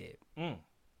both be dead.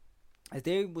 As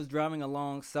they was driving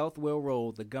along Southwell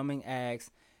Road, the gunman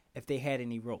asked if they had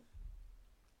any rope.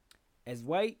 As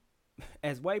White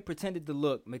pretended to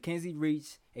look, Mackenzie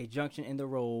reached a junction in the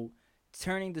road,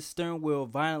 turning the steering wheel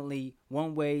violently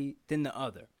one way, then the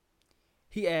other.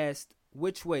 He asked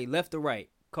which way, left or right,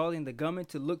 causing the gunman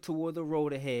to look toward the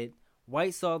road ahead.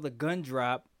 White saw the gun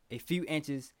drop a few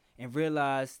inches and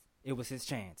realized it was his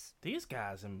chance. These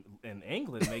guys in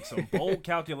England make some bold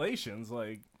calculations.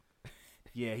 Like,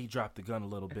 yeah, he dropped the gun a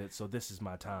little bit, so this is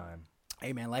my time.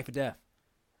 Hey, man, life or death.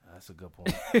 That's a good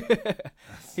point.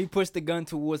 He pushed the gun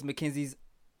towards Mackenzie's,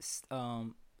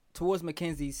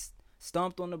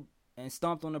 stomped on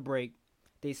the brake.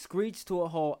 They screeched to a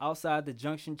halt outside the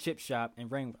Junction Chip Shop in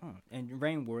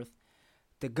Rainworth.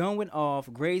 The gun went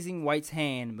off, grazing White's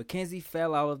hand. Mackenzie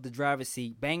fell out of the driver's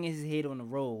seat, banging his head on the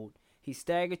road. He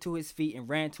staggered to his feet and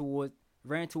ran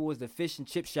towards the fish and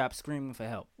chip shop, screaming for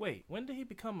help. Wait, when did he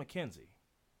become Mackenzie?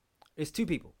 It's two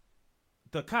people.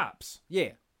 The cops.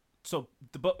 Yeah. So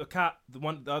the cop's name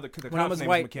was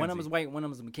Mackenzie. One of them was White, one of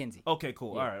them was Mackenzie. Okay,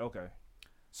 cool. Yeah. All right, okay.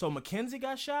 So Mackenzie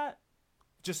got shot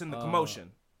just in the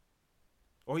commotion.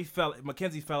 Or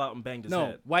Mackenzie fell out and banged his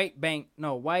head. White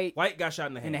got shot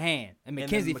in the hand. And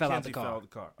Mackenzie fell out the car.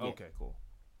 Yeah. Okay, cool.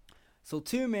 So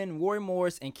two men, Roy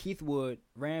Morris and Keith Wood,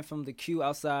 ran from the queue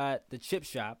outside the chip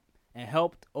shop and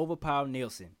helped overpower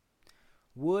Nielsen.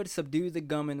 Wood subdued the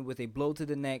gunman with a blow to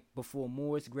the neck before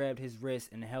Morris grabbed his wrist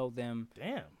and held them.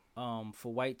 Damn.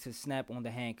 For White to snap on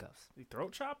the handcuffs. He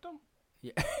throat chopped him?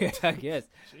 Yeah, I guess.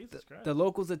 Jesus Christ. The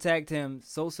locals attacked him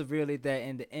so severely that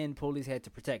in the end, police had to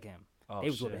protect him. Oh, they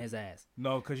was whooping his ass.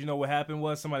 No, because you know what happened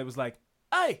was somebody was like,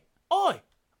 "Hey, oi,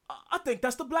 I think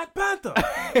that's the Black Panther.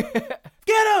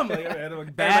 Get him!"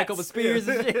 Like, back over spears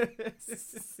and shit.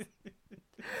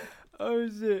 Oh,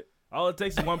 shit. All it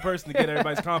takes is one person to get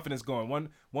everybody's confidence going.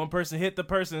 One person hit the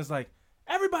person. It's like,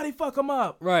 everybody fuck him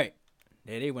up. Right.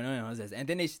 Yeah, they went on his ass. And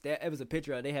then it was a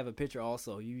picture. They have a picture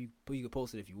also. You can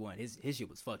post it if you want. His shit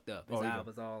was fucked up. His eye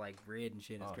was all like red and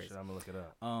shit. It's crazy. Shit, I'm gonna look it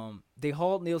up. They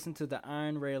hauled Nielsen to the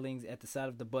iron railings at the side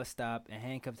of the bus stop and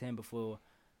handcuffed him before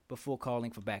calling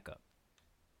for backup.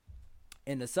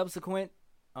 In the subsequent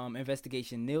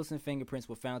investigation, Nielsen's fingerprints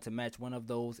were found to match one of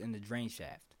those in the drain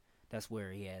shaft. That's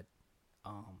where he had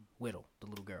Whittle, the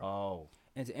little girl. Oh.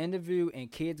 In an interview in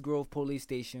Kids Grove Police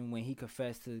Station when he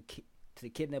confessed to the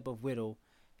kidnap of Whittle,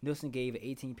 Nielsen gave an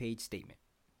 18-page statement.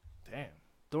 Damn.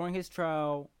 During his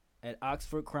trial at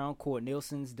Oxford Crown Court,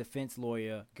 Nielsen's defense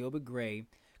lawyer, Gilbert Gray,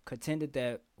 contended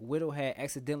that Whittle had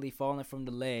accidentally fallen from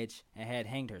the ledge and had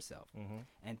hanged herself,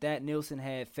 and that Nielsen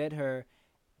had fed her.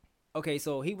 Okay,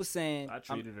 so he was saying... I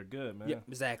treated her good, man. Yep,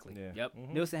 exactly. Yeah. Yep.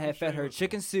 Nielsen had fed her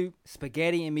chicken soup,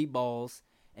 spaghetti, and meatballs,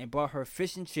 and brought her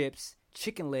fish and chips,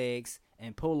 chicken legs,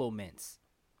 and polo mints.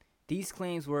 These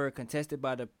claims were contested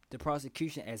by the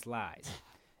prosecution as lies.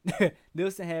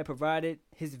 Nielsen had provided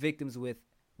his victims with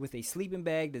a sleeping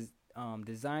bag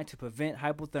designed to prevent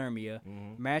hypothermia,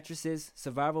 mattresses,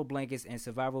 survival blankets, and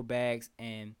survival bags,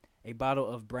 and a bottle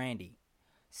of brandy.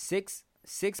 Six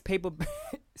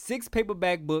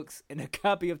paperback books and a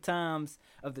copy of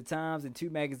the Times and 2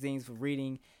 magazines for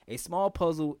reading, a small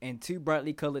puzzle, and 2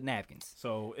 brightly colored napkins.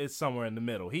 So it's somewhere in the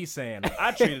middle. He's saying,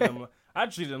 I treated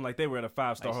them like they were at a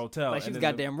 5-star hotel. Like she was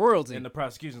goddamn royalty. And the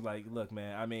prosecution's like, look,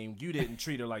 man, I mean, you didn't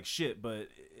treat her like shit, but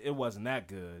it wasn't that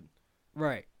good.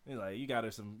 Right. He's like, you got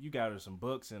her some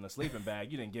books and a sleeping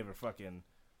bag. You didn't give her fucking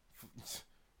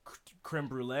creme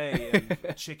brulee and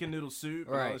chicken noodle soup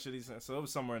and all that shit. So it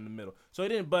was somewhere in the middle. So he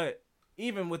didn't, but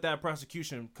even with that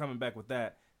prosecution coming back with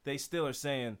that, they still are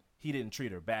saying he didn't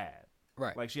treat her bad.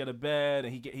 Right. Like she had a bed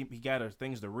and he got her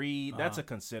things to read. That's a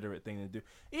considerate thing to do.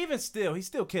 Even still, he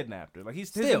still kidnapped her. Like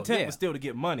his intent was still to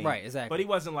get money. Right, exactly. But he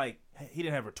wasn't like, he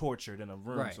didn't have her tortured in a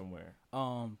room somewhere.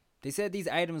 They said these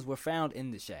items were found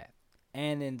in the shaft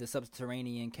and in the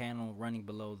subterranean canal running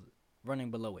below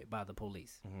it by the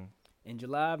police. In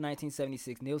July of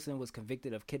 1976, Nielsen was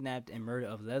convicted of kidnapped and murder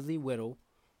of Leslie Whittle.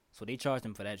 So they charged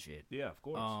him for that shit. Yeah, of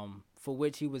course. For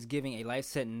which he was giving a life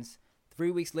sentence. 3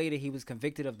 weeks later, he was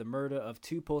convicted of the murder of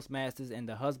 2 postmasters and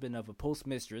the husband of a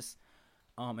postmistress.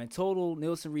 In total,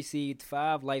 Nielsen received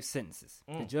 5 life sentences.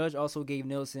 The judge also gave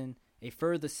Nielsen a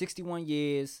further 61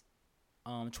 years,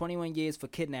 21 years for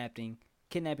kidnapping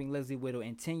Leslie Whittle,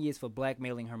 and 10 years for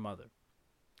blackmailing her mother.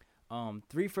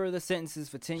 3 further sentences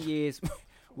for 10 years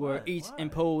were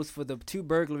imposed for the 2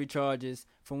 burglary charges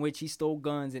from which he stole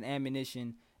guns and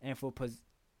ammunition, and for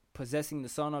possessing the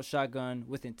sawed-off shotgun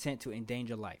with intent to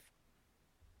endanger life.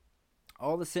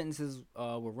 All the sentences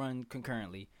were run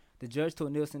concurrently. The judge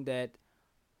told Nielsen that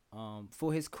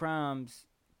for his crimes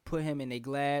put him in a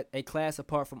class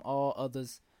apart from all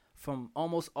others, from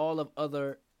almost all of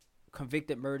other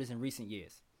convicted murders in recent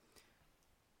years.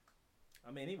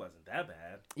 I mean, he wasn't that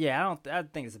bad. Yeah, I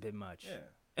think it's a bit much.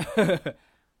 Yeah.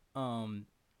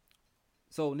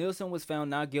 So Nielsen was found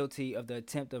not guilty of the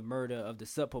attempt of murder of the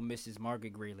Sutpo Mrs.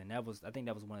 Margaret Grayling. I think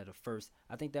that was one of the first.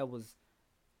 I think that was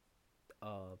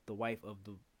the wife of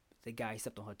the guy who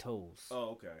stepped on her toes.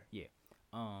 Oh, okay. Yeah.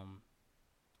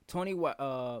 Tony White.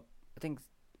 I think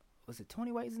was it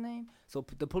Tony White's name? So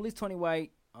the police, Tony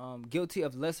White, guilty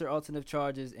of lesser alternative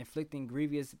charges, inflicting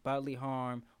grievous bodily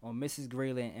harm on Mrs.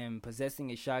 Grayling and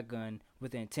possessing a shotgun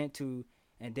with the intent to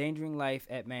endangering life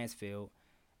at Mansfield.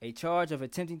 A charge of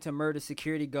attempting to murder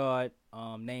security guard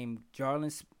named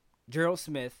Gerald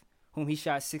Smith, whom he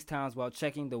shot 6 times while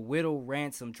checking the Whittle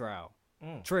ransom trail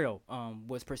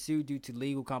was pursued due to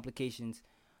legal complications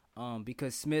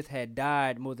because Smith had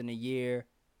died more than a year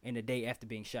and a day after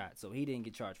being shot. So he didn't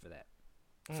get charged for that,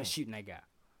 for shooting that guy.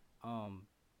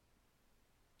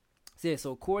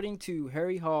 So according to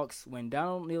Harry Hawks, when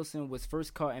Donald Nielsen was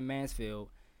first caught in Mansfield,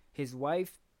 his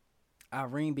wife,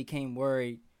 Irene, became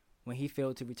worried when he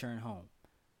failed to return home.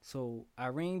 So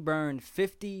Irene burned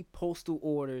 50 postal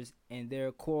orders in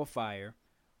their core fire.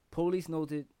 Police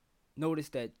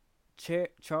noticed that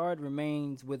charred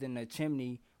remains within a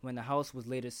chimney when the house was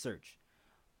later searched.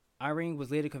 Irene was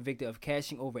later convicted of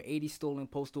cashing over 80 stolen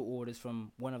postal orders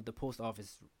from one of the post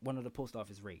office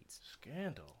raids.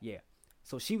 Scandal. Yeah.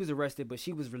 So she was arrested, but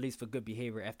she was released for good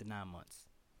behavior after 9 months.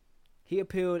 He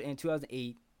appealed in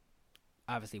 2008.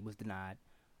 Obviously, was denied.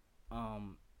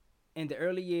 In the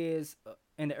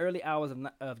early hours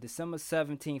of December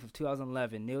 17th of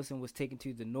 2011, Nielsen was taken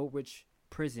to the Norwich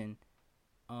Prison,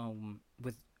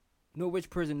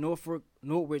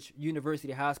 Norwich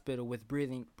University Hospital with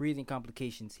breathing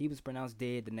complications. He was pronounced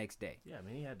dead the next day. Yeah, I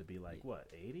mean, he had to be like, what,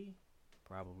 80?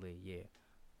 Probably, yeah.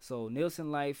 So Nielsen's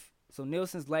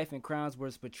life and crimes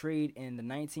was portrayed in the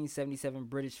 1977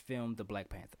 British film The Black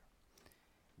Panther.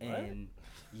 What? And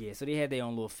yeah, so they had their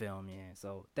own little film, yeah.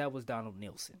 So that was Donald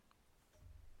Nielsen.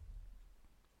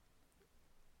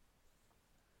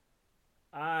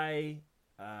 I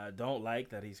don't like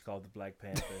that he's called the Black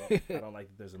Panther. I don't like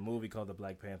that there's a movie called The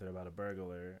Black Panther about a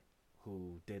burglar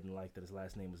who didn't like that his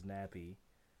last name was Nappy.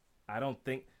 I don't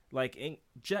think, like,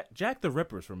 Jack the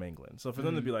Ripper's from England. So for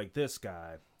them to be like, this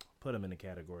guy, put him in a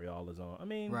category all his own. I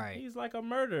mean, he's like a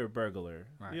murder burglar.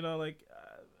 Right. You know, like,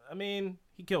 I mean,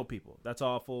 he killed people. That's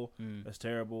awful. That's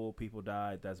terrible. People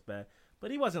died. That's bad.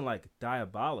 But he wasn't, like,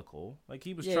 diabolical. Like,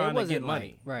 he was trying to get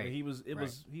money. Right.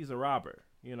 Like, he's a robber,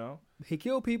 you know? He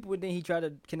killed people, and then he tried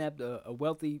to kidnap a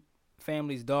wealthy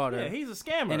family's daughter. Yeah, he's a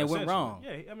scammer. And it went wrong.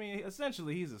 Yeah, I mean,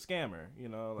 essentially, he's a scammer, you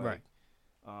know? Like, right.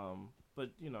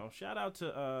 But, you know, shout out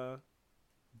to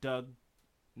Donald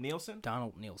Nielsen.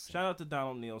 Shout out to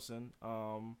Donald Nielsen.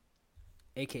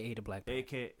 A.K.A. the Black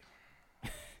Panther.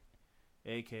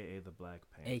 A.K.A. the Black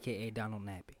Panther. A.K.A. Donald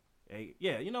Nappy.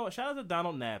 Yeah, you know what? Shout out to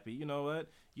Donald Nappy. You know what?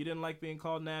 You didn't like being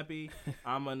called Nappy?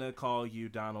 I'm going to call you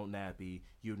Donald Nappy,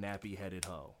 you nappy-headed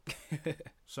hoe.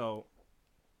 So,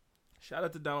 shout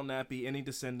out to Donald Nappy. Any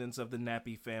descendants of the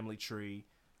Nappy family tree,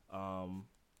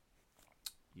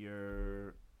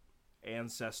 your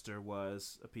ancestor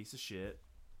was a piece of shit,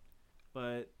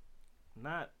 but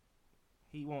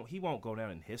he won't go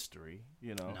down in history,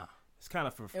 you know? No. It's kind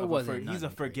of he's a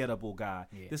forgettable guy.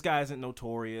 Yeah. This guy isn't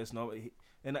notorious. No,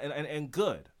 and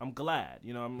good. I'm glad.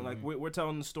 You know, I'm like we're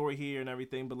telling the story here and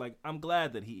everything, but like I'm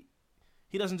glad that he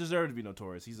doesn't deserve to be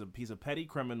notorious. He's a petty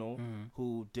criminal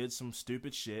who did some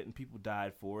stupid shit and people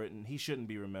died for it, and he shouldn't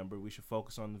be remembered. We should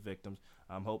focus on the victims.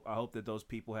 I hope that those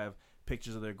people have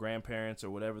pictures of their grandparents or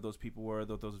whatever those people were,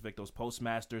 those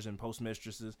postmasters and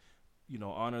postmistresses. You know,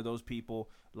 honor those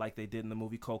people like they did in the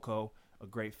movie Coco, a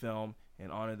great film,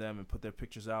 and honor them and put their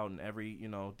pictures out. And every, you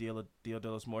know, Dia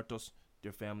de los Muertos,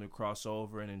 their family will cross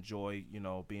over and enjoy, you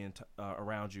know, being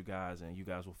around you guys, and you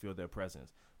guys will feel their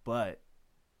presence. But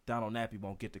Donald Nappy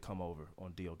won't get to come over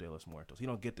on Dia de los Muertos. He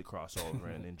don't get to cross over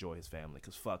and enjoy his family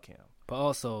because fuck him. But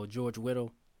also, George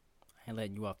Whittle, I ain't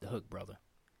letting you off the hook, brother.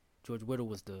 George Whittle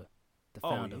was the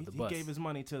founder of the bus. He gave his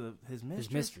money to his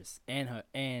mistress and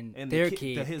their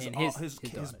kid,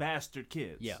 his bastard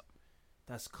kids. Yep.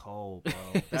 That's cold,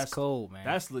 bro. That's cold, man.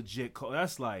 That's legit cold.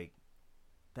 That's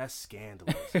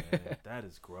scandalous, man. That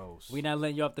is gross. We not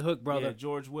letting you off the hook, brother. Yeah,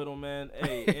 George Whittle, man.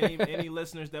 Hey, any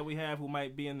listeners that we have who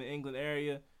might be in the England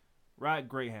area, ride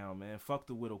Greyhound, man. Fuck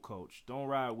the Whittle coach. Don't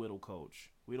ride Whittle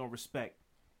coach. We don't respect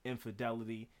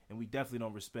infidelity, and we definitely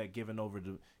don't respect giving over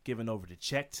the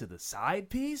check to the side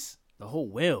piece. The whole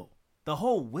will. The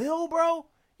whole will, bro?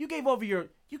 You gave over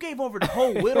the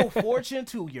whole widow fortune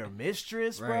to your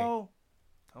mistress, bro?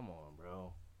 Come on,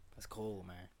 bro. That's cool,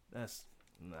 man. That's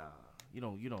nah. You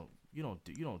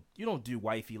don't do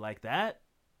wifey like that.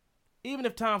 Even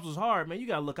if times was hard, man, you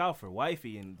gotta look out for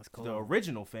wifey and the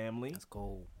original family. That's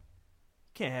cool.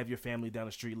 Can't have your family down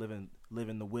the street living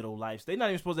the widow life. They're not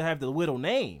even supposed to have the widow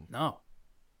name. No.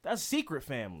 That's secret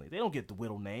family. They don't get the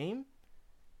widow name.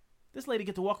 This lady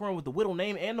get to walk around with the widow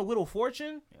name and the widow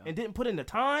fortune and didn't put in the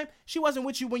time. She wasn't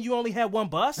with you when you only had one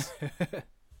bus.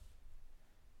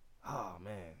 Oh,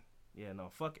 man. Yeah, no,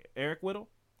 fuck Eric Whittle.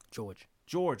 George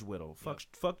Whittle.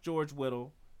 Fuck George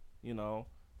Whittle. You know,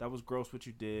 that was gross what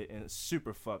you did, and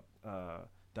super fuck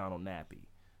Donald Nappy.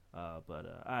 But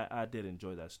I did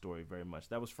enjoy that story very much.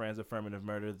 That was Fran's Affirmative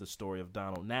Murder, the story of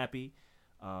Donald Nappy.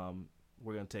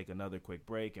 We're going to take another quick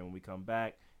break, and when we come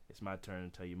back, it's my turn to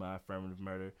tell you my affirmative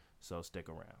murder, so stick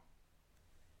around.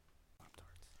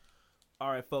 All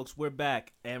right, folks, we're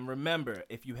back. And remember,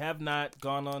 if you have not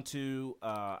gone on to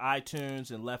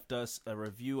iTunes and left us a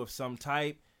review of some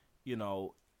type, you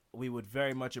know, we would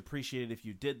very much appreciate it if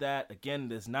you did that. Again,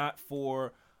 it is not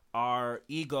for our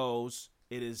egos.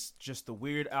 It is just the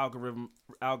weird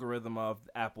algorithm of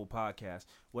Apple Podcasts.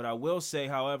 What I will say,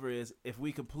 however, is if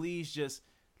we could please just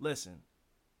listen.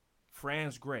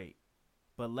 Fran's great,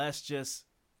 but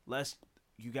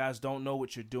you guys don't know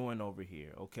what you're doing over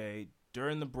here, okay?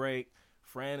 During the break,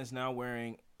 Fran is now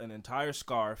wearing an entire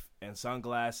scarf and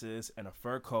sunglasses and a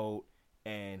fur coat,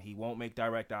 and he won't make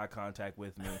direct eye contact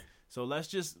with me. So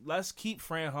let's keep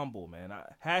Fran humble, man.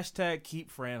 Hashtag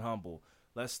keep Fran humble.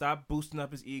 Let's stop boosting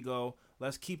up his ego.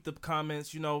 Let's keep the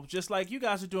comments, you know, just like you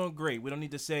guys are doing great. We don't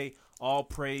need to say all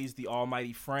praise the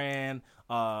almighty Fran.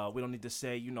 We don't need to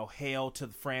say, you know, hail to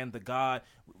Fran the God.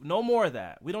 No more of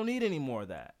that. We don't need any more of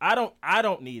that. I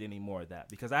don't need any more of that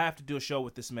because I have to do a show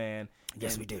with this man.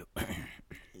 Yes, we do.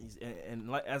 and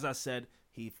as I said,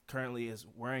 he currently is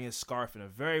wearing his scarf in a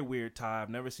very weird tie. I've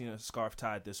never seen a scarf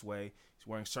tied this way. He's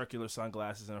wearing circular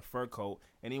sunglasses and a fur coat,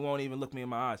 and he won't even look me in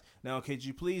my eyes. Now, could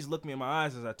you please look me in my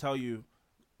eyes as I tell you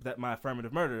that my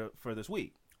affirmative murder for this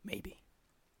week? Maybe.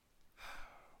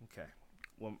 Okay.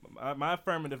 Well, my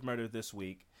affirmative murder this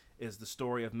week is the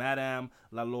story of Madame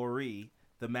LaLaurie,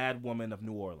 the Mad Woman of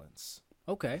New Orleans.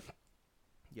 Okay.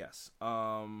 Yes.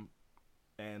 And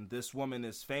this woman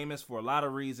is famous for a lot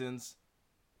of reasons.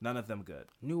 None of them good.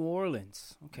 New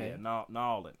Orleans. Okay. Yeah, New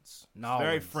Orleans.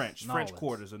 Very French. French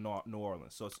quarters of New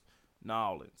Orleans. So it's New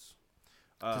Orleans.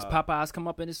 Does Popeyes come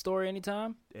up in this story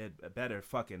anytime? It better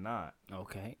fucking not.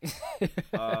 Okay.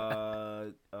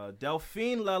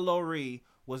 Delphine LaLaurie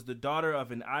was the daughter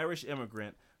of an Irish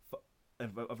immigrant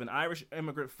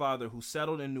father who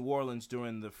settled in New Orleans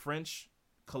during the French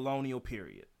colonial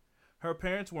period. Her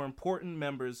parents were important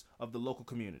members of the local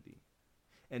community.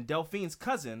 And Delphine's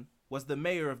cousin was the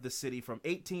mayor of the city from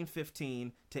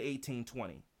 1815 to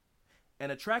 1820.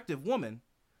 An attractive woman,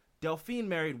 Delphine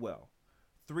married well,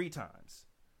 3 times.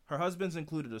 Her husbands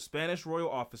included a Spanish royal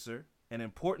officer, an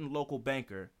important local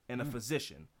banker, and a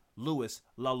physician, Louis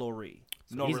LaLaurie.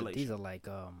 So no relation. These are like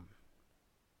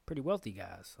pretty wealthy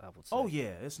guys, I would say. Oh,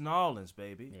 yeah. It's New Orleans,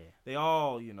 baby. Yeah. They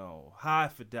all, you know, high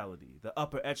fidelity, the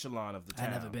upper echelon of the town.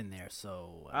 I've never been there,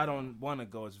 so... I don't want to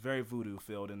go. It's very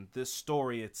voodoo-filled, and this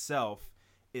story itself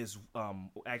is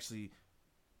actually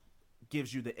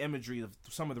gives you the imagery of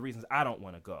some of the reasons I don't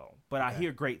want to go. But I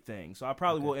hear great things, so I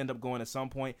probably will end up going at some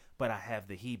point, but I have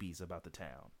the heebies about the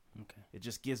town. Okay. It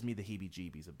just gives me the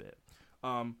heebie-jeebies a bit.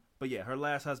 But yeah, her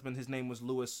last husband, his name was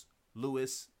Louis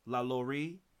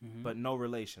LaLaurie, but no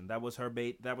relation. That was her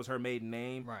maiden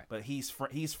name. Right. But he's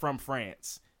from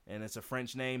France, and it's a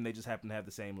French name. They just happen to have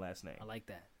the same last name. I like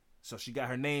that. So she got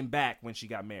her name back when she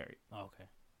got married. Oh, okay.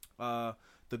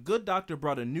 The good doctor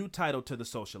brought a new title to the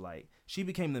socialite. She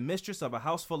became the mistress of a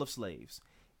house full of slaves.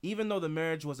 Even though the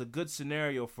marriage was a good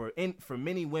scenario for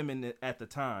many women at the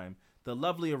time, the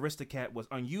lovely aristocrat was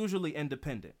unusually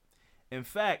independent. In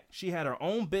fact, she had her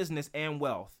own business and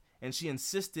wealth, and she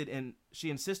insisted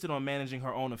on managing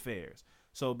her own affairs.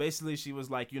 So basically, she was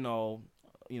like, you know,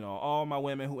 all my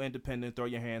women who independent, throw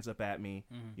your hands up at me.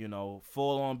 You know,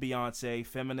 full on Beyonce.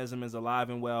 Feminism is alive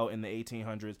and well in the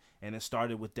 1800s, and it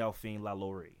started with Delphine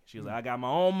LaLaurie. She was like, I got my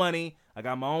own money, I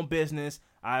got my own business.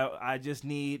 I just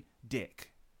need dick.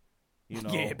 You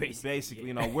know, yeah, basically.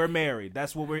 You know, we're married.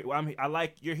 That's what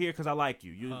you're here because I like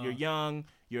you. You're young.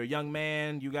 You're a young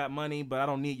man. You got money, but I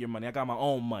don't need your money. I got my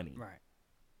own money. Right.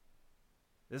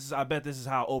 I bet this is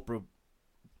how Oprah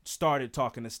started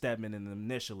talking to Stedman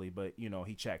initially, but you know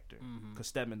he checked her because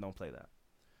Stedman don't play that.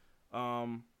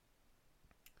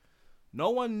 No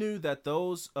one knew that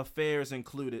those affairs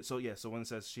included. So when it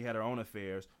says she had her own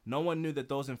affairs, no one knew that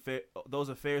those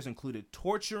affairs included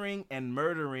torturing and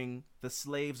murdering the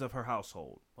slaves of her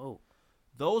household. Oh,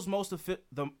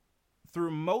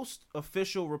 through most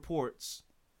official reports.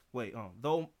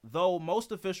 Though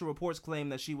most official reports claim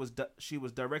that she was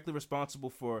directly responsible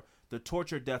for the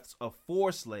torture deaths of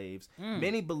 4 slaves,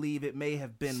 many believe it may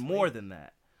have been more than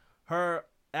that. Her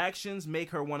actions make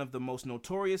her one of the most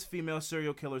notorious female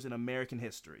serial killers in American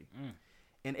history.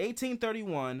 In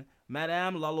 1831,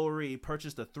 Madame Lalaurie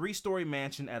purchased a 3-story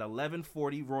mansion at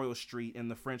 1140 Royal Street in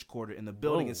the French Quarter, and the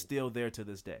building is still there to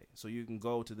this day. So you can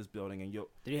go to this building and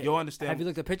you'll understand. Have you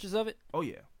looked at pictures of it? Oh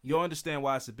yeah, you'll understand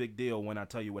why it's a big deal when I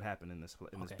tell you what happened in this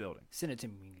building. Send it to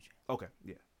me. Okay,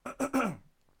 yeah.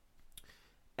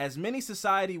 As many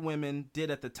society women did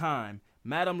at the time,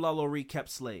 Madame Lalaurie kept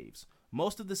slaves.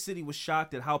 Most of the city was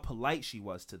shocked at how polite she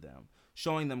was to them,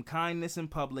 showing them kindness in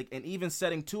public and even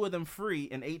setting 2 of them free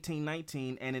in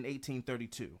 1819 and in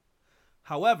 1832.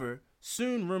 However,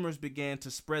 soon rumors began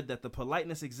to spread that the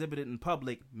politeness exhibited in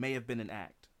public may have been an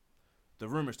act. The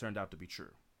rumors turned out to be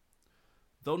true.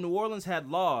 Though New Orleans had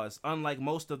laws, unlike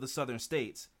most of the southern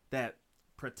states, that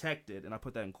protected, and I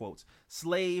put that in quotes,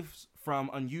 slaves from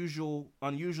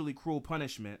unusually cruel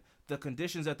punishment, the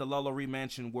conditions at the Lalaurie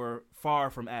Mansion were far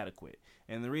from adequate.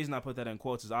 And the reason I put that in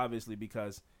quotes is obviously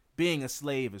because being a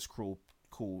slave is cruel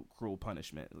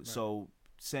punishment. Right. So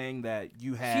saying that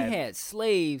she had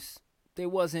slaves, there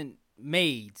wasn't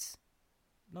maids.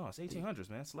 No, it's 1800s,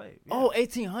 man. Slave. Yeah. Oh,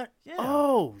 1800. Yeah.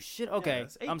 Oh shit. Okay,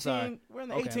 yeah, I'm sorry. We're in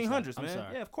the 1800s, man.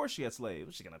 Sorry. Yeah, of course she had slaves.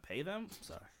 Was she gonna pay them? I'm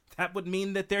sorry. That would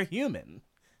mean that they're human.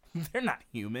 They're not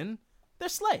human. They're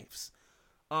slaves.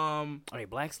 Are they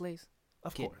black slaves?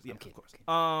 Of course. Yeah, of course.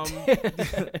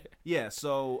 Yeah,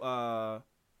 so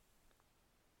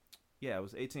yeah, it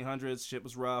was 1800s, shit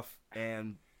was rough,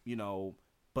 and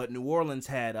but New Orleans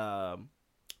had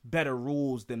better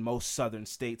rules than most southern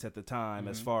states at the time,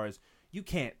 as far as you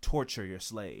can't torture your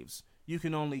slaves. You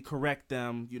can only correct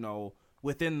them,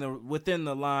 within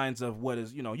the lines of what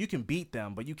is, you can beat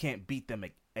them, but you can't beat them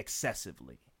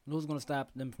excessively. Who's going to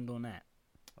stop them from doing that?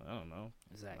 I don't know.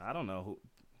 Exactly. I don't know who.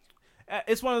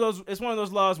 It's one of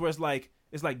those laws where it's like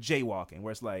jaywalking,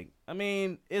 where it's like, I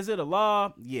mean, is it a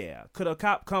law? Yeah. Could a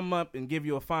cop come up and give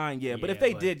you a fine? Yeah. But if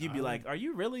they did, you'd be like, are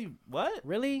you really what?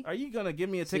 Really? Are you gonna give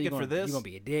me a ticket for this? You're gonna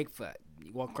be a dick for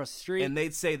you walk across the street. And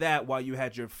they'd say that while you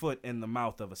had your foot in the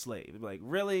mouth of a slave. They'd be like,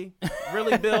 really,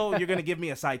 really, Bill? You're gonna give me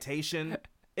a citation?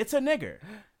 It's a nigger.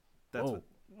 That's what.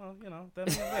 Well,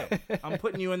 I'm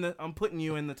putting you in the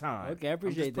time. Okay, I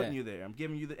appreciate that. I'm just putting you there. I'm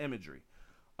giving you the imagery.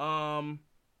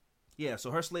 Yeah,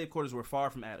 so her slave quarters were far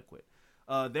from adequate.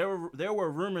 There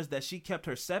were rumors that she kept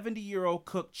her 70-year-old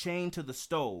cook chained to the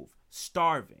stove,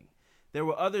 starving. There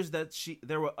were other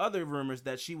rumors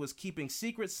that she was keeping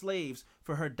secret slaves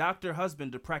for her doctor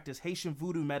husband to practice Haitian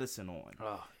voodoo medicine on.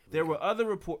 There were other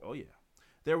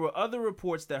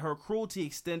reports that her cruelty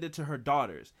extended to her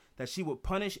daughters, that she would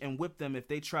punish and whip them if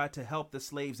they tried to help the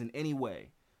slaves in any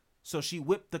way. So she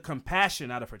whipped the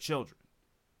compassion out of her children.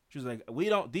 She was like,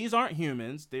 these aren't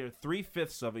humans. They're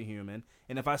 3/5 of a human.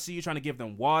 And if I see you trying to give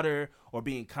them water or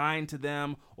being kind to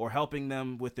them or helping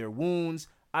them with their wounds,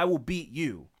 I will beat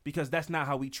you, because that's not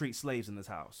how we treat slaves in this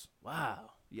house.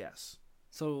 Wow. Yes.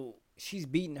 So she's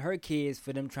beating her kids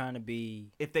for them trying to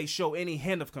be... If they show any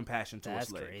hint of compassion to a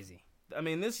slave. That's crazy. I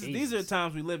mean, these are the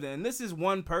times we lived in. And this is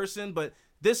one person, but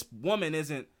this woman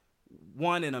isn't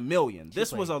one in a million.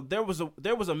 There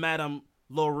was a Madame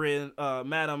Lorraine,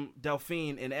 Madame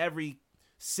Delphine in every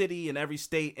city and every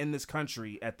state in this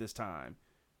country at this time,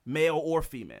 male or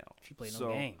female. She played no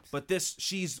games. But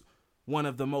she's one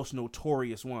of the most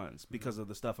notorious ones because of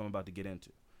the stuff I'm about to get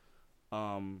into.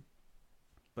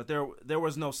 But there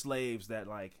was no slaves that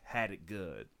like had it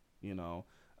good,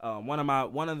 One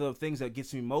of the things that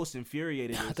gets me most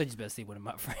infuriated is... I thought you was about to say one of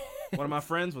my friends. One of my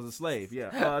friends was a slave,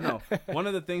 yeah. No. One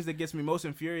of the things that gets me most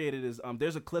infuriated is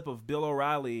there's a clip of Bill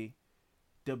O'Reilly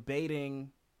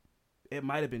debating... It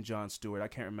might have been Jon Stewart, I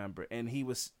can't remember. And he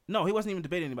wasn't even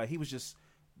debating anybody. He was just...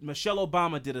 Michelle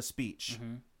Obama did a speech.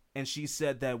 Mm-hmm. And she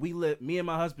said that me and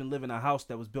my husband live in a house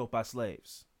that was built by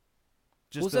slaves.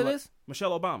 Who said this?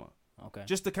 Michelle Obama. Okay.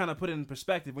 Just to kind of put it in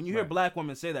perspective. When you hear black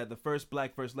women say that, the first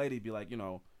black first lady be like,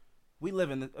 we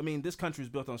live in this country is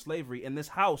built on slavery, and this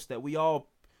house that we all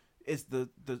is the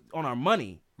on our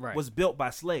money was built by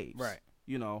slaves. Right.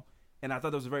 And I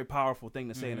thought that was a very powerful thing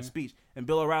to say in a speech. And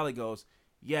Bill O'Reilly goes,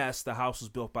 yes, the house was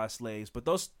built by slaves, but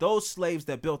those slaves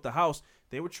that built the house,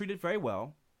 they were treated very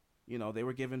well. They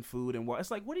were given food and water.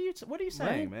 It's like, what are you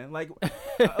saying, man? Like,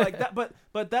 like that. But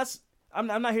that's I'm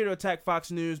not here to attack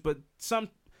Fox News, but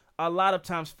a lot of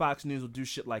times Fox News will do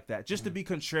shit like that just to be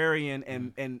contrarian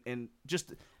and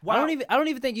just. Wow. I don't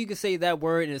even think you could say that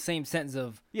word in the same sentence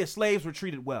of. Yeah, slaves were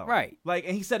treated well. Right. Like,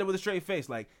 and he said it with a straight face.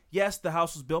 Like, yes, the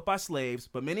house was built by slaves,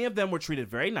 but many of them were treated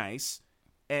very nice,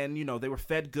 and they were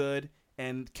fed good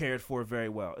and cared for very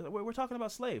well. We're talking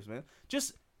about slaves, man.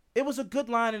 Just, it was a good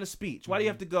line in a speech. Why do you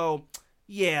have to go?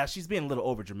 Yeah, she's being a little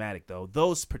over dramatic though.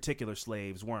 Those particular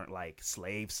slaves weren't like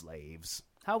slaves.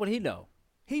 How would he know?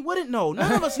 He wouldn't know.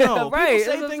 None of us know. Right.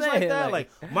 People say things like that.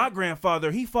 Like, my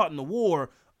grandfather, he fought in the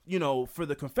war, for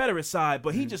the Confederate side,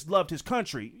 but he just loved his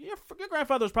country. Your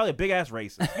grandfather was probably a big-ass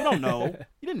racist. You don't know.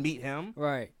 You didn't meet him.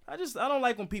 Right. I don't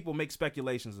like when people make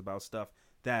speculations about stuff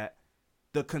that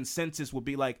the consensus would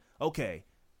be like, okay,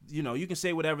 you can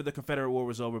say whatever, the Confederate War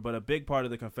was over, but a big part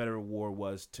of the Confederate War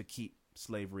was to keep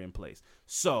slavery in place.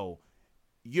 So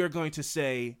you're going to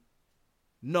say,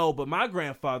 no, but my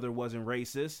grandfather wasn't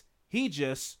racist. He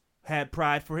just had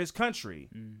pride for his country.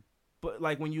 But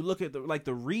like when you look at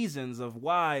the reasons of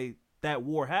why that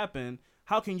war happened,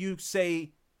 how can you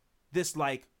say this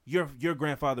like your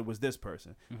grandfather was this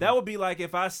person? That would be like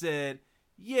if I said,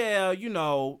 yeah,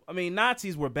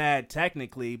 Nazis were bad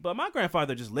technically, but my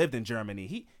grandfather just lived in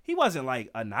Germany. He wasn't like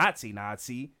a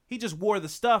Nazi. He just wore the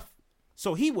stuff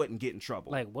so he wouldn't get in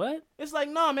trouble. Like what? It's like,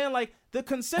 nah, man, like the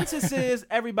consensus is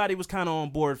everybody was kind of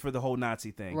on board for the whole Nazi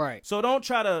thing. Right. So don't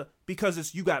try to,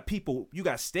 because you got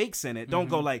stakes in it, don't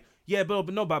go like, yeah,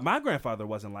 but my grandfather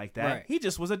wasn't like that. Right. He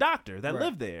just was a doctor that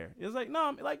lived there. It's like,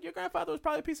 no, like your grandfather was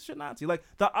probably a piece of shit Nazi. Like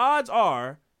the odds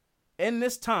are in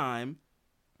this time,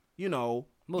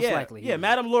 most likely. Yeah,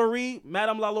 Madame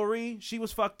LaLaurie, she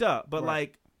was fucked up. But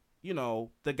like,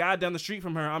 the guy down the street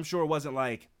from her, I'm sure wasn't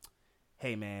like,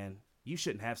 hey man, you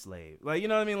shouldn't have slaves. Like, you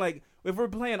know what I mean? Like, if we're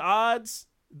playing odds,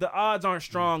 the odds aren't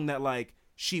strong that, like,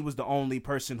 she was the only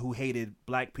person who hated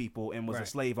black people and was a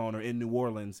slave owner in New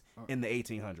Orleans in the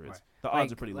 1800s. Right. The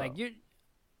odds are pretty low. Like,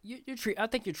 I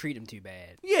think you treat them too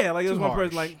bad. Yeah, like, there's one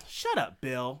person like, shut up,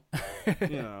 Bill.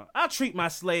 I'll treat my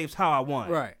slaves how I want.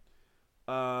 Right.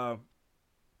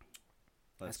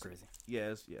 That's crazy.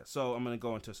 Yes, yeah. So I'm going to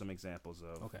go into some examples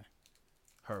of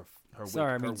her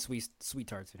Sorry, I mean sweet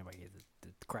tarts. If anybody hears the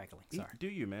crackling. Sorry. Do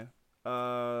you, man?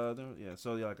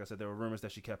 So like I said, there were rumors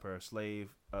that she kept her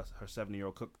slave, her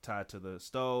 70-year-old cook, tied to the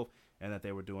stove, and that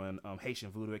they were doing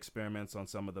Haitian voodoo experiments on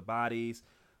some of the bodies.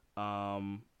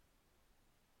 And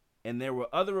there were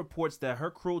other reports that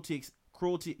her cruelty.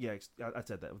 Yeah, I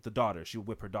said that with the daughters. She would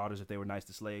whip her daughters if they were nice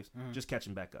to slaves. Just catch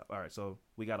them back up. All right, so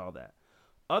we got all that.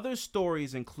 Other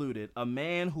stories included a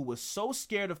man who was so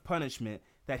scared of punishment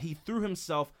that he threw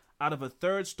himself out of a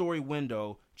third-story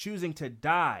window, choosing to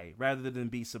die rather than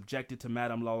be subjected to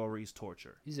Madame LaLaurie's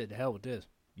torture. He said, "The hell with this."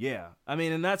 Yeah, I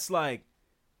mean, and that's like,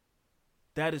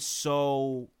 that is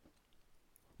so.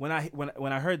 When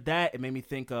I heard that, it made me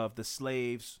think of the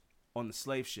slaves on the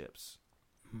slave ships,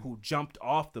 who jumped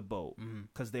off the boat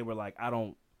because they were like,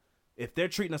 if they're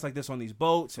treating us like this on these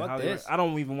boats, and I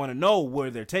don't even want to know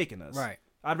where they're taking us. Right.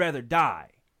 I'd rather die.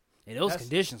 And those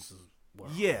conditions were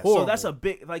horrible. So that's a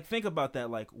big, like, think about that.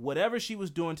 Like, whatever she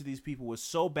was doing to these people was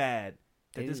so bad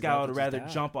that this guy would rather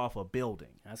jump off a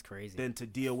building. That's crazy. Than to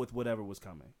deal with whatever was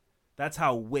coming. That's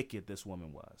how wicked this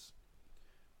woman was.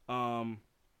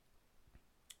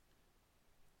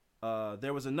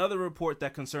 There was another report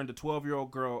that concerned a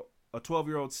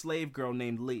 12-year-old slave girl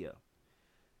named Leah.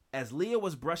 As Leah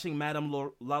was brushing Madame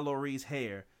LaLaurie's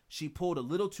hair, she pulled a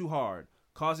little too hard,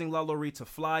 causing LaLaurie to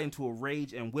fly into a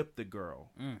rage and whip the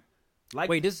girl.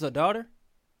 Wait, this is a daughter?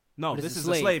 No, this is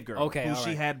a slave girl who she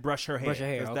right. had brush her hair. Brush her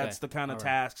hair. Okay. That's the kind of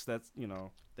tasks that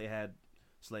they had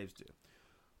slaves do.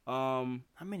 How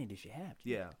many did she have?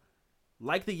 Yeah.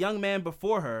 Like the young man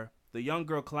before her, the young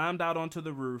girl climbed out onto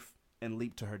the roof and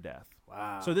leaped to her death.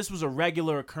 Wow. So this was a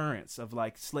regular occurrence of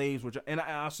like slaves, and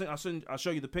I'll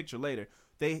show you the picture later.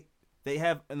 They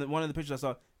have, in one of the pictures I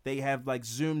saw, they have like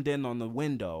zoomed in on the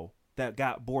window that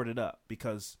got boarded up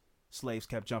because slaves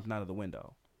kept jumping out of the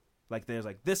window. Like there's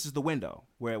like, this is the window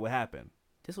where it would happen.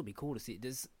 This would be cool to see.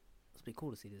 This would be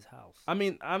cool to see this house. I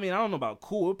mean, I don't know about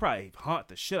cool. It would probably haunt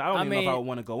the shit. I don't even know if I would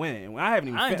want to go in it. I ain't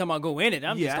talking about go in it.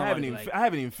 I haven't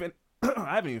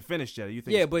even finished yet. You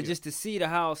think? Yeah, but just to see the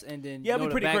house and then it'd be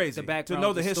pretty crazy to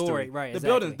know the history. Story. Right,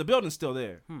 the building's still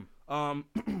there.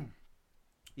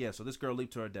 Yeah. So this girl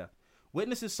leaped to her death.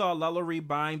 Witnesses saw LaLaurie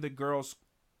buying the girl's.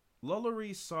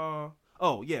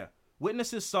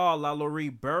 Witnesses saw LaLaurie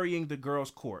burying the girl's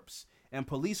corpse, and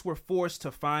police were forced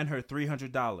to fine her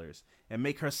 $300 and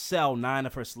make her sell 9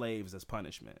 of her slaves as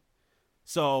punishment.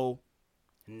 So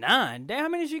 9? Damn, how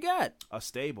many she got? A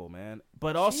stable, man.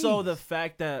 But also the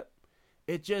fact that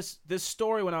this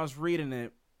story, when I was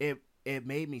reading it, it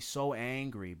made me so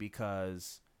angry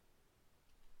because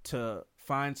to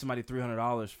fine somebody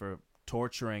 $300 for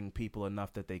torturing people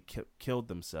enough that they killed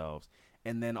themselves,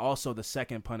 and then also the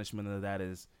second punishment of that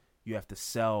is you have to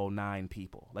sell 9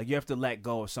 people. Like, you have to let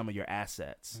go of some of your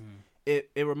assets. It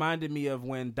reminded me of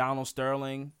when Donald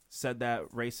Sterling said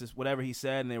that racist, whatever he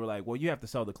said, and they were like, well, you have to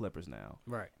sell the Clippers now.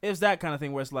 Right. It's that kind of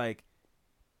thing where it's like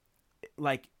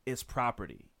it's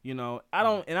property, you know? I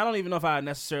don't even know if I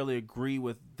necessarily agree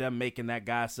with them making that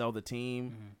guy sell the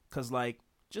team, because, like,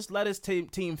 just let his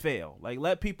team fail. Like,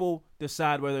 let people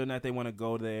decide whether or not they want to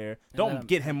go there. Don't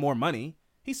get him more money.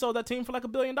 He sold that team for like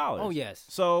 $1 billion. Oh, yes.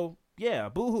 So, yeah,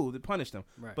 boo-hoo, they punished him.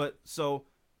 Right. But, so,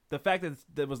 the fact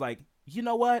that was like, you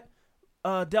know what,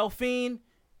 Delphine,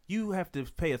 you have to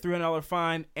pay a $300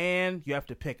 fine, and you have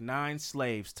to pick 9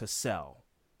 slaves to sell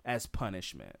as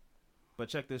punishment. But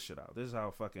check this shit out. This is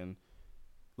how fucking,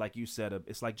 like you said,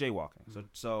 it's like jaywalking.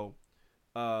 So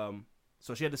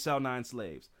she had to sell 9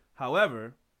 slaves.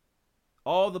 However,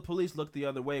 all the police looked the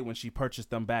other way when she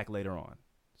purchased them back later on.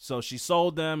 So she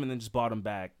sold them and then just bought them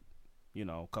back, you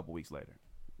know, a couple weeks later.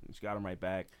 And she got them right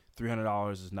back.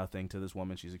 $300 is nothing to this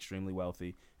woman. She's extremely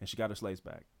wealthy, and she got her slaves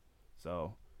back.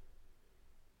 So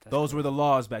those were the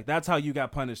laws back. That's how you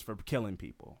got punished for killing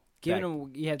people.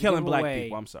 Killing black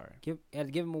people. I'm sorry. You had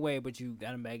to give them away, but you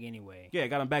got them back anyway. Yeah,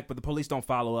 got them back, but the police don't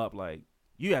follow up. Like,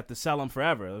 you have to sell them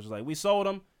forever. It was like, we sold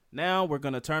them. Now we're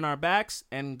gonna turn our backs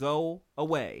and go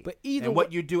away. But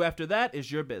what you do after that is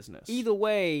your business. Either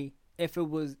way,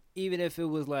 even if it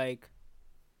was like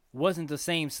wasn't the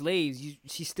same slaves,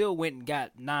 she still went and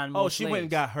got 9 more. Oh, she went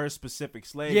and got her specific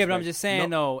slaves. Yeah, but I'm just saying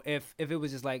though, if it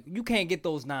was just like you can't get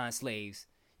those 9 slaves,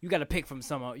 you got to pick from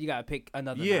someone. You got to pick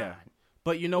another 9.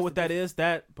 But you know what that is?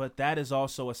 That is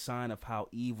also a sign of how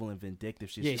evil and vindictive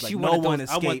she is. Yeah, she's like, no one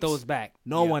escapes. I want those back.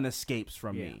 No one escapes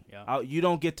from me. Yeah. You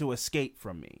don't get to escape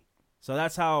from me. So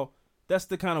that's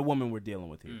the kind of woman we're dealing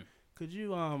with here. Could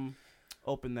you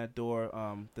open that door?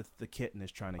 The kitten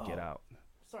is trying to get out.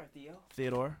 Sorry, Theo.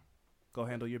 Theodore, go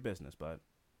handle your business, bud.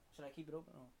 Should I keep it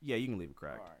open? Yeah, you can leave it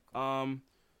cracked. All right, cool.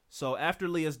 So after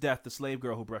Leah's death, the slave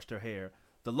girl who brushed her hair,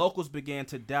 the locals began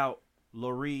to doubt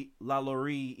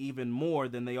LaLaurie even more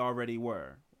than they already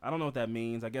were. I don't know what that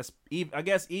means. I guess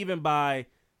even by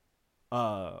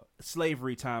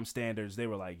slavery time standards, they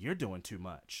were like, "You're doing too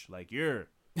much. Like you're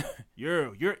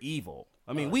evil."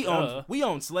 I mean, we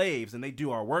own slaves and they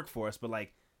do our work for us, but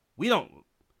like we don't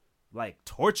like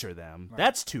torture them. Right.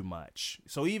 That's too much.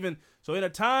 So in a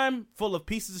time full of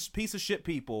piece of shit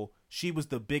people, she was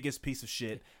the biggest piece of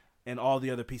shit. And all the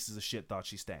other pieces of shit thought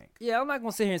she stank. Yeah, I'm not going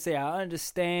to sit here and say I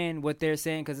understand what they're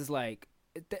saying, because it's like,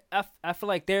 I feel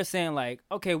like they're saying like,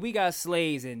 okay, we got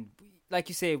slaves, and like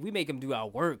you said, we make them do our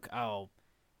work, our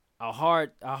hard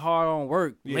on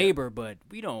work, labor, but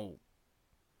we don't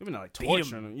not like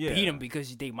torturing them. Beat them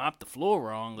because they mopped the floor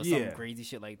wrong or something crazy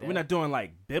shit like that. We're not doing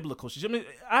like biblical shit. I mean,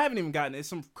 I haven't even gotten it. It's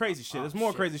some crazy shit. There's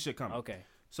more crazy shit coming. Okay.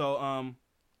 So,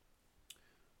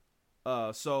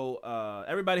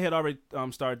 everybody had already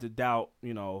started to doubt,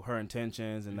 you know, her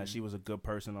intentions and that she was a good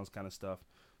person, those kind of stuff.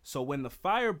 So when the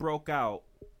fire broke out,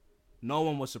 no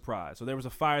one was surprised. So there was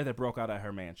a fire that broke out at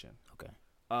her mansion. Okay.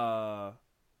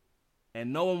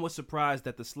 And no one was surprised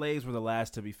that the slaves were the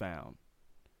last to be found.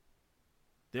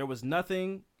 There was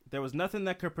nothing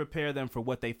that could prepare them for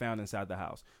what they found inside the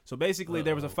house. So basically,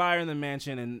 there was a fire in the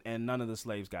mansion, and none of the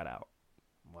slaves got out.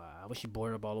 Wow, I wish you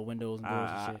boarded up all the windows and doors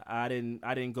and shit. I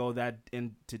didn't go that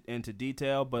into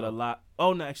detail, but a lot.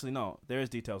 Oh no, actually no, there is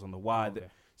details on the why. Okay.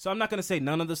 So I'm not gonna say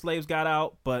none of the slaves got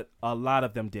out, but a lot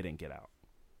of them didn't get out.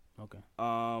 Okay.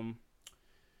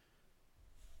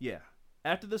 Yeah.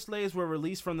 After the slaves were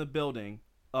released from the building,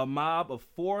 a mob of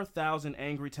 4,000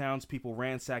 angry townspeople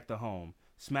ransacked the home,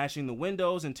 smashing the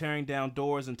windows and tearing down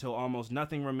doors until almost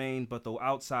nothing remained but the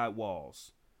outside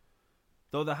walls.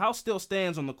 Though the house still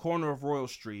stands on the corner of Royal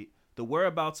Street, the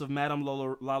whereabouts of Madame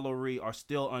LaLaurie are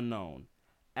still unknown.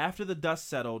 After the dust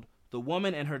settled, the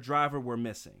woman and her driver were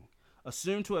missing.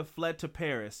 Assumed to have fled to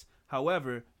Paris,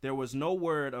 however, there was no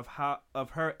word of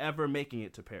her ever making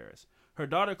it to Paris. Her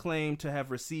daughter claimed to have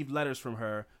received letters from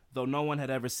her, though no one had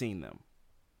ever seen them.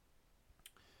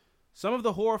 Some of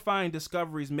the horrifying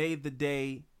discoveries made the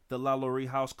day the LaLaurie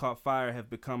house caught fire have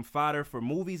become fodder for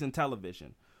movies and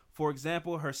television. For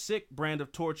example, her sick brand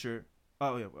of torture.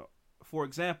 For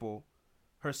an example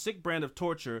of her sick brand of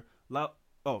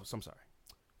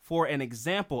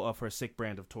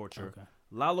torture,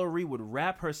 LaLaurie would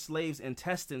wrap her slaves'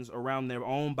 intestines around their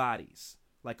own bodies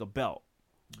like a belt.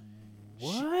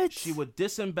 What? She would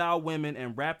disembowel women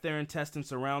and wrap their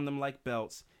intestines around them like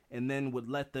belts, and then would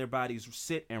let their bodies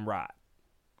sit and rot.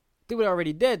 They were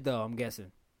already dead, though, I'm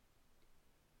guessing.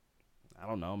 I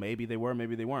don't know. Maybe they were,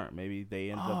 maybe they weren't. Maybe they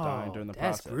ended up dying during the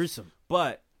process. That's gruesome.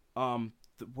 But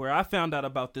where I found out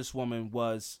about this woman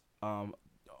was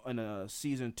in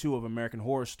season 2 of American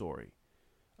Horror Story.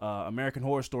 American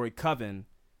Horror Story Coven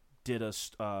did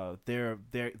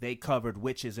they covered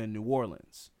witches in New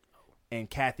Orleans, and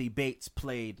Kathy Bates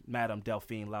played Madame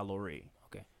Delphine Lalaurie.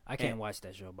 I can't watch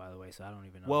that show, by the way, so I don't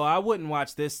even know. Well, I wouldn't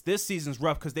watch this. This season's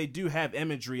rough because they do have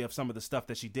imagery of some of the stuff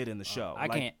that she did in the show.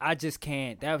 I just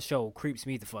can't. That show creeps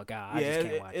me the fuck out. I just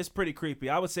can't watch it. It's pretty creepy.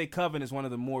 I would say Coven is one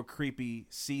of the more creepy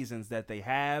seasons that they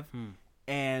have,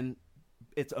 and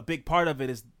it's a big part of it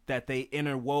is that they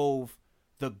interwove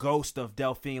the ghost of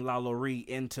Delphine Lalaurie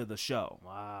into the show.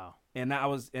 Wow. And I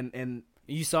was and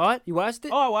you saw it? You watched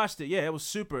it? Oh, I watched it. Yeah, it was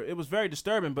super. It was very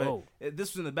disturbing, but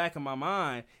this was in the back of my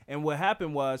mind. And what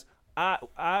happened was, what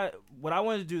I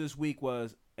wanted to do this week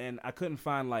was, and I couldn't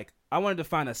find I wanted to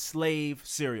find a slave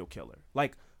serial killer,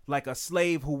 like a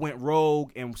slave who went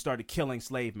rogue and started killing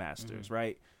slave masters,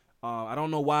 right? I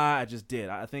don't know why, I just did.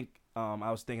 I think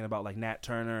I was thinking about Nat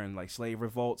Turner and slave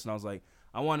revolts, and I was like,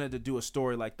 I wanted to do a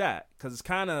story like that because it's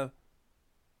kind of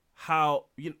how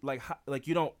you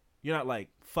you're not like,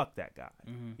 fuck that guy.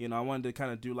 You know, I wanted to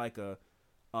kind of do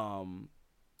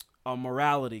a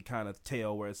morality kind of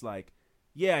tale where it's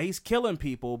yeah, he's killing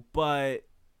people, but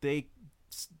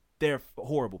they're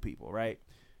horrible people, right?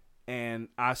 And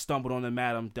I stumbled on the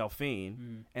Madame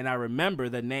Delphine, and I remember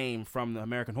the name from the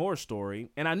American Horror Story,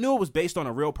 and I knew it was based on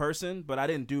a real person, but I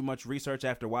didn't do much research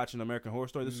after watching American Horror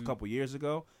Story. This was a couple years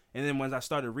ago, and then when I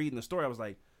started reading the story, I was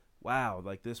like, wow,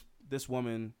 this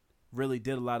woman really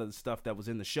did a lot of the stuff that was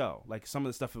in the show. Some of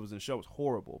the stuff that was in the show was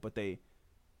horrible, but they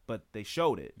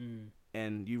showed it.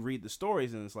 And you read the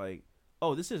stories and it's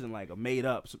oh, this isn't a made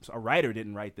up, a writer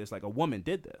didn't write this, a woman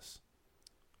did this.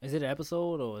 Is it an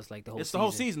episode or it's the whole season? It's the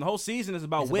whole season. The whole season is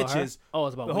about witches.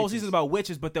 It's about the whole season is about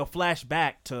witches, but they'll flash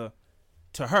back to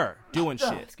her doing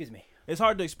shit. Excuse me. It's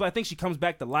hard to explain. I think she comes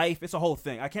back to life. It's a whole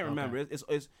thing. I can't remember.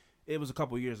 It was a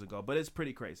couple years ago, but it's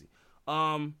pretty crazy.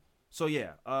 So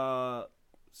yeah.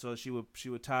 So she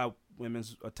would tie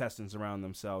women's intestines around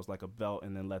themselves like a belt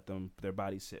and then let their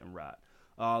bodies sit and rot.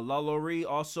 Lalaurie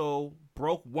also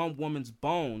broke one woman's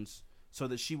bones so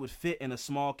that she would fit in a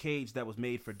small cage that was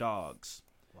made for dogs.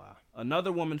 Wow.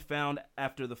 Another woman found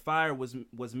after the fire was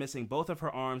missing both of her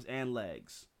arms and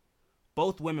legs.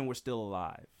 Both women were still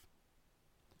alive.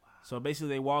 Wow. So basically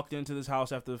they walked into this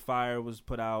house after the fire was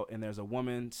put out, and there's a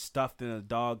woman stuffed in a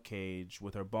dog cage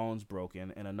with her bones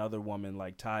broken, and another woman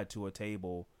tied to a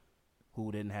table who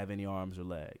didn't have any arms or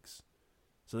legs.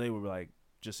 So they were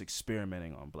just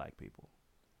experimenting on black people.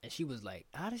 And she was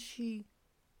how does she,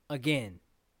 again,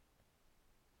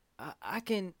 I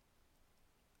can't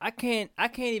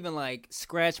even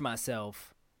scratch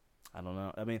myself. I don't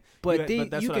know. I mean, but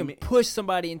you can push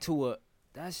somebody into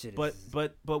that shit. But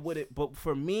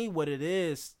for me, what it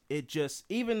is, it just,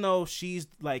 even though she's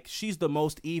the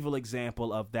most evil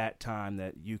example of that time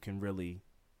that you can really,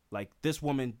 this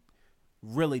woman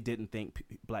really didn't think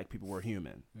black people were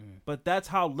human. But that's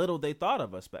how little they thought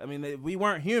of us. But I mean, we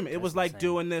weren't human. It was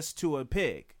doing this to a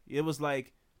pig. It was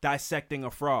like dissecting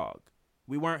a frog.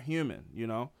 We weren't human, you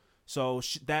know? So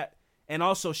and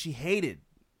also she hated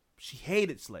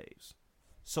slaves.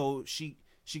 So she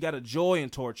got a joy in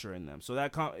torturing them. So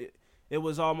it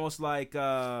was almost like,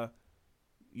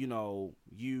 you know,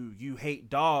 you hate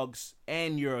dogs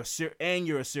and you're a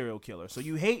serial killer. So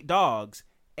you hate dogs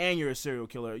and you're a serial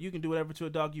killer. You can do whatever to a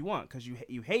dog you want because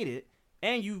you hate it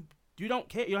and you don't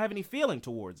care. You don't have any feeling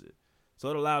towards it. So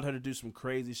it allowed her to do some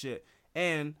crazy shit.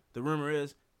 And the rumor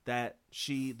is that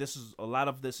a lot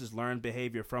of this is learned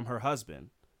behavior from her husband.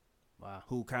 Wow.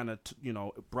 Who kind of,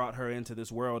 brought her into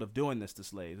this world of doing this to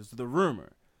slaves. It's the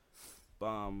rumor.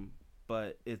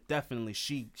 But it definitely,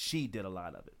 she did a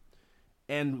lot of it.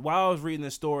 And while I was reading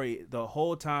this story, the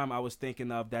whole time I was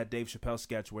thinking of that Dave Chappelle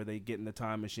sketch where they get in the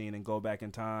time machine and go back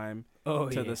in time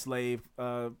to the slave,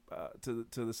 to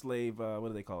the slave, what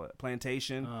do they call it?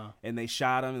 Plantation. And they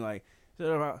shot him and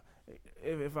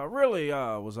if I really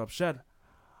was upset,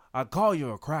 I'd call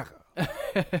you a cracker.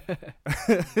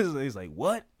 He's like,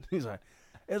 what? He's like,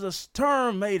 it's a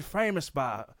term made famous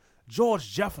by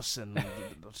George Jefferson, the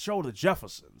show The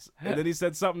Jeffersons. And then he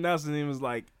said something else and he was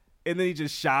like, and then he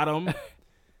just shot him.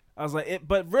 I was like,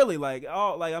 but really,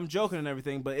 I'm joking and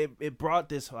everything, but it brought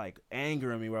this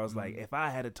anger in me where I was like, if I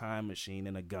had a time machine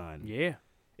and a gun,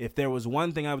 if there was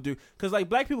one thing I would do, because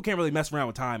black people can't really mess around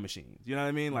with time machines. You know what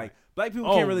I mean? Black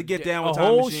people can't really get down with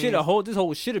time machines. This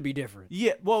whole shit would be different.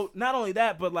 Yeah, well, not only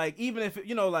that, but even if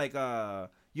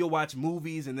you'll watch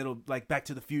movies and it'll like Back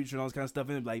to the Future and all this kind of stuff,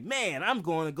 and it'll be like, man, I'm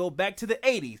going to go back to the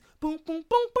 80s. Boom, boom,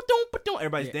 boom, ba-doom, ba-doom.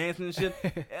 Everybody's dancing and shit.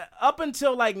 Up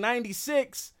until like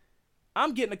 96,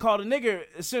 I'm getting a call to nigger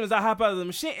as soon as I hop out of the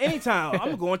machine. Anytime.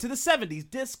 I'm going to the 70s.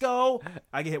 Disco.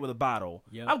 I get hit with a bottle.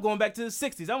 Yep. I'm going back to the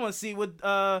 60s. I want to see what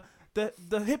the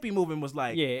hippie movement was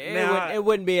like. Yeah, now, it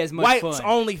wouldn't be as much whites fun.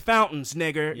 Only fountains,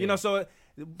 nigger. Yeah. You know, so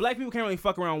black people can't really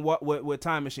fuck around with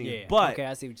time machines. Yeah. But okay,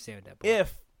 I see what you're saying with that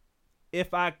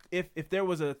part. If there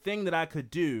was a thing that I could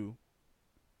do,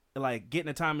 like get in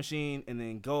a time machine and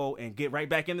then go and get right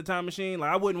back in the time machine,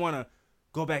 like I wouldn't want to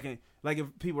go back and like if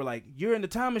people were like, you're in the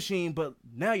time machine, but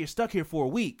now you're stuck here for a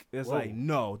week. It's like,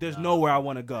 no, there's nowhere I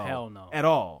want to go. Hell no. At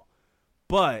all.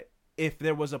 But if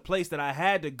there was a place that I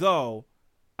had to go,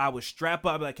 I would strap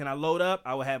up. Like, can I load up?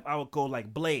 I would go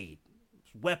like Blade,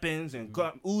 weapons and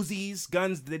Uzis,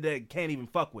 guns that they can't even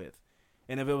fuck with.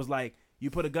 And if it was like, you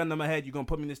put a gun to my head, you're gonna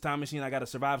put me in this time machine, I gotta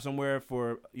survive somewhere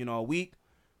for a week.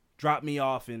 Drop me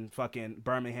off in fucking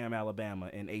Birmingham, Alabama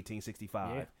in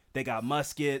 1865. Yeah. They got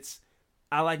muskets.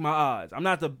 I like my odds. I'm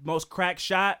not the most crack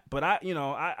shot, but I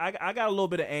got a little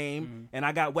bit of aim, and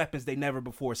I got weapons they never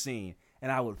before seen,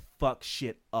 and I would fuck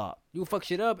shit up. You would fuck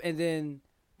shit up, and then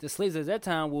the slaves at that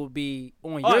time will be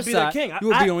on your side. The king. You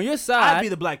would be on your side. I'd be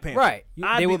the Black Panther. Right.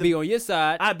 They would be on your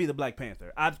side. I'd be the Black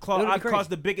Panther. I'd cause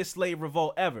the biggest slave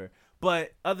revolt ever.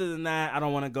 But other than that, I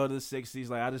don't want to go to the 60s.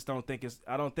 Like, I just don't think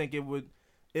it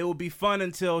would be fun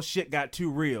until shit got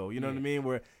too real. You know what I mean?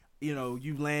 Where,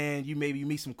 you land, you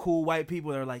meet some cool white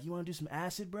people that are like, you want to do some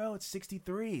acid, bro? It's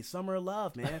 63, summer of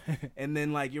love, man. And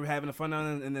then like you're having fun on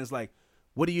it, and then it's like,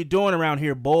 what are you doing around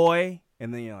here, boy?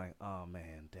 And then you're like, oh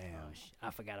man, damn. I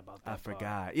forgot about that. I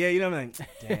forgot. Yeah, you know what I mean?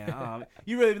 Damn.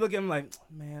 You really look at him like,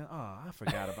 man, I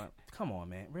forgot about. Come on,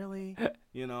 man, really?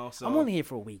 So I'm only here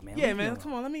for a week, man. Yeah, man,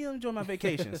 come on, let me enjoy my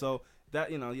vacation. So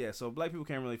that, so black people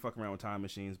can't really fuck around with time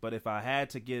machines. But if I had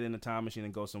to get in a time machine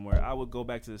and go somewhere, I would go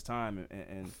back to this time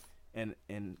and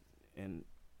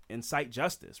incite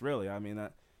justice. Really, I mean,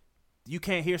 you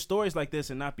can't hear stories like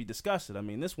this and not be disgusted. I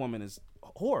mean, this woman is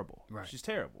horrible. Right. She's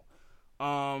terrible.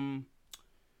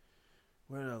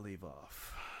 Where did I leave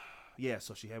off? Yeah,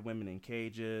 so she had women in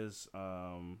cages.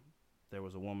 There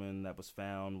was a woman that was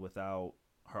found without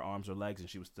her arms or legs, and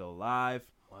she was still alive.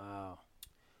 Wow.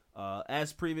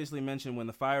 As previously mentioned, when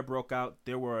the fire broke out,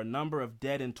 there were a number of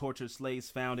dead and tortured slaves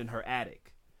found in her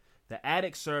attic. The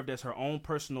attic served as her own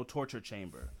personal torture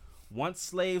chamber. Once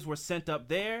slaves were sent up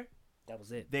there, that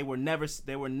was it. They were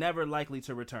never likely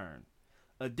to return.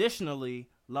 Additionally,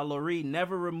 LaLaurie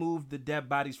never removed the dead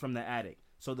bodies from the attic,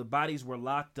 so the bodies were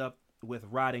locked up with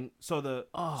rotting. So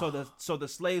the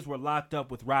slaves were locked up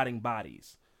with rotting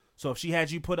bodies. So if she had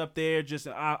you put up there, just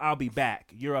I'll be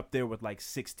back. You're up there with like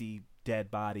 60 dead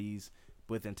bodies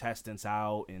with intestines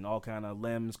out and all kind of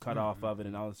limbs cut off of it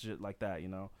and all this shit like that.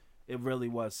 It really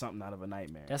was something out of a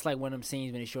nightmare. That's like one of them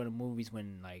scenes when they show the movies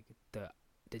when like the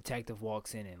detective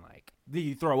walks in and like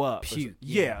you throw up. Puke.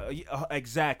 Yeah,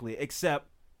 exactly. Except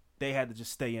they had to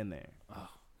just stay in there. Oh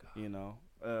God.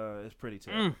 It's pretty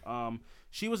terrible.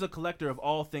 She was a collector of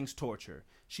all things torture.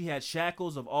 She had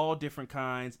shackles of all different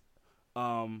kinds,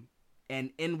 and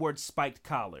inward spiked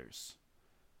collars.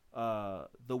 The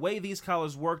way these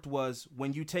collars worked was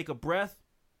when you take a breath,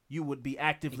 you would be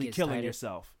actively killing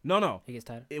yourself. No. It gets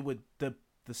tighter. It would the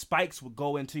spikes would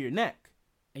go into your neck.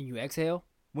 And you exhale?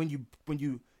 When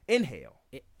you inhale.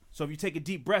 So if you take a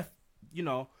deep breath,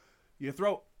 your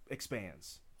throat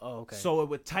expands. Oh, okay. So it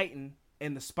would tighten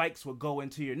and the spikes would go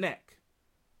into your neck.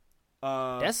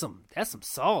 That's some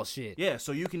Saul shit. Yeah,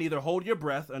 so you can either hold your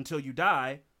breath until you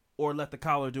die or let the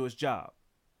collar do its job.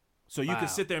 So you can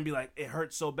sit there and be like, it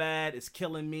hurts so bad, it's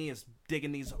killing me, it's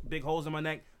digging these big holes in my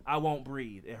neck. I won't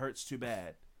breathe. It hurts too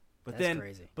bad. That's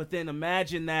crazy. But then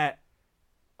imagine that,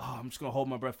 I'm just going to hold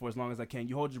my breath for as long as I can.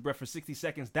 You hold your breath for 60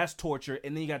 seconds, that's torture,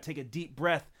 and then you got to take a deep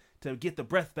breath to get the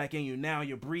breath back in you. Now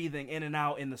you're breathing in and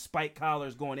out, and the spike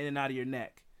collars going in and out of your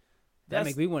neck. That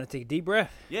makes me want to take a deep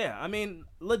breath. Yeah, I mean,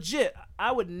 legit,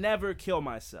 I would never kill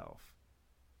myself.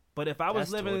 But if I was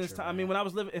living in this time,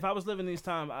 if I was living in these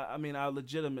times, I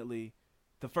legitimately,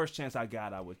 the first chance I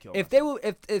got, I would kill myself.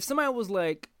 If somebody was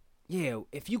like, yeah,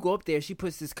 if you go up there, she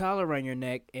puts this collar around your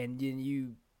neck, and then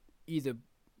you either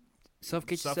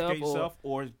suffocate yourself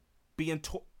or be in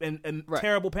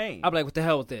terrible pain. I'm like, what the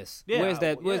hell with this? Yeah, where's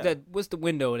that? What's the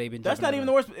window they've been? That's not even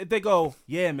the worst. If they go,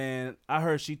 yeah, man, I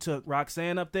heard she took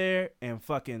Roxanne up there and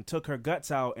fucking took her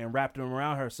guts out and wrapped them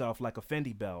around herself like a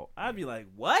Fendi belt. I'd be like,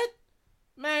 what?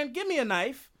 Man, give me a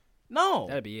knife. No.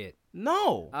 That'd be it.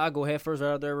 No. I'll go head first right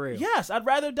out there real. Yes, I'd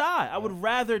rather die. I would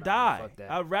rather die. Fuck that.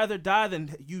 I'd rather die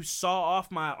than you saw off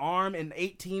my arm in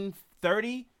 18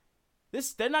 30.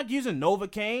 They're not using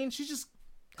Novocaine. She's just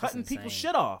cutting people's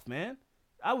shit off, man.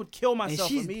 I would kill myself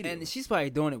immediately. And she's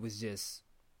probably doing it with just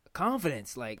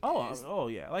confidence, like oh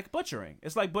yeah, like butchering.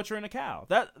 It's like butchering a cow.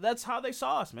 That's how they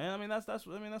saw us, man. I mean that's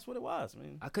what it was. I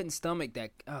mean, I couldn't stomach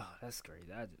that. Oh, that's crazy.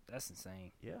 That's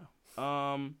insane. Yeah.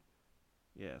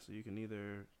 Yeah. So you can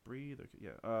either breathe or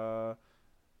yeah.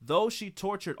 Though she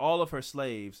tortured all of her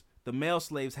slaves, the male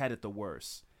slaves had it the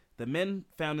worst. The men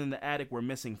found in the attic were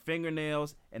missing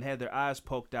fingernails and had their eyes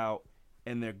poked out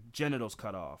and their genitals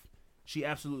cut off. She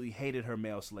absolutely hated her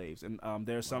male slaves, and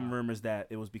there are some rumors that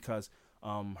it was because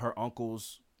her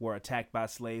uncles were attacked by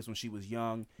slaves when she was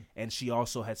young, and she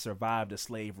also had survived a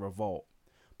slave revolt.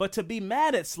 But to be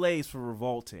mad at slaves for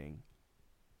revolting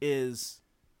is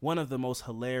one of the most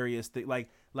hilarious things.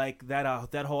 Like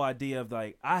that whole idea of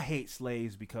like, I hate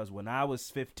slaves because when I was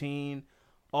 15,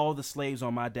 all the slaves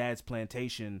on my dad's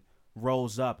plantation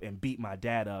rose up and beat my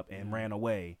dad up and ran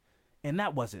away, and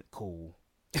that wasn't cool.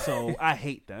 So I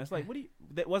hate that. It's like,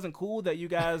 that wasn't cool that you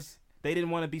guys, they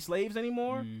didn't want to be slaves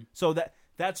anymore. So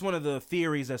that's one of the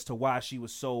theories as to why she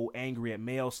was so angry at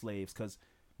male slaves, because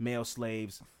male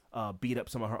slaves beat up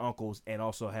some of her uncles, and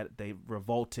also they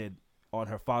revolted on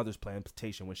her father's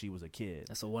plantation when she was a kid.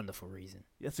 That's a wonderful reason.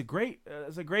 It's a great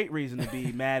reason to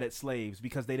be mad at slaves,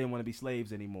 because they didn't want to be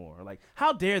slaves anymore. Like,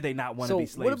 how dare they not want to be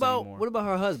slaves anymore? What about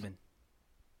her husband?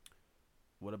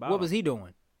 What was he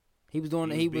doing? He was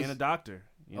being a doctor.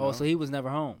 So he was never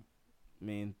home. I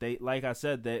mean, like I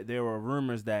said, there were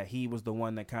rumors that he was the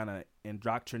one that kind of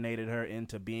indoctrinated her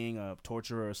into being a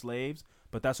torturer of slaves,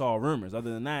 but that's all rumors.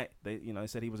 Other than that, they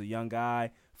said he was a young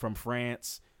guy from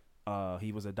France.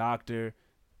 He was a doctor.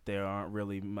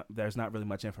 There's not really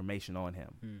much information on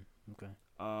him. Okay.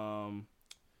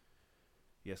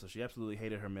 Yeah, so she absolutely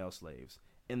hated her male slaves.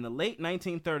 In the late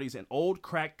 1930s, an old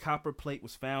cracked copper plate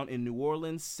was found in New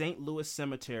Orleans' St. Louis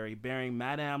Cemetery bearing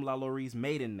Madame Lalaurie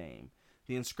maiden name.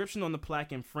 The inscription on the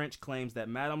plaque in French claims that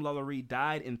Madame Lalaurie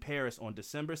died in Paris on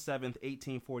December 7th,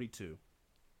 1842.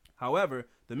 However,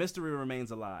 the mystery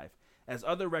remains alive, as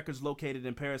other records located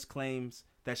in Paris claims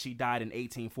that she died in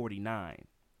 1849.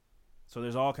 So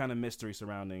there's all kind of mystery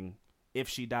surrounding if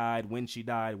she died, when she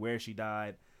died, where she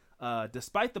died.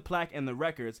 Despite the plaque and the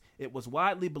records, it was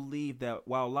widely believed that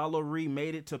while Lalaurie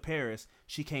made it to Paris,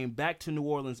 she came back to New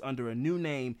Orleans under a new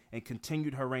name and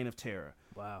continued her reign of terror.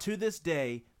 Wow. To this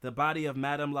day, the body of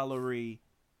Madame Lalaurie,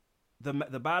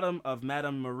 the bottom of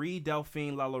Madame Marie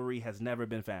Delphine Lalaurie has never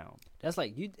been found. That's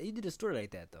like you did a story like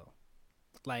that though,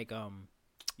 like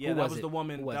yeah, that was the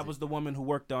woman. That was the woman who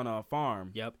worked on a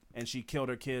farm. Yep. And she killed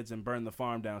her kids and burned the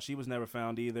farm down. She was never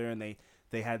found either, and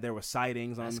there were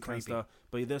sightings on kind of stuff.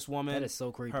 But this woman, that is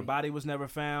so creepy. Her body was never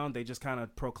found. They just kind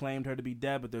of proclaimed her to be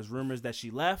dead, but there's rumors that she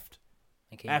left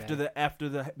after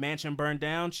the mansion burned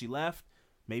down. She left.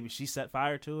 Maybe she set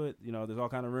fire to it. There's all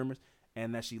kind of rumors,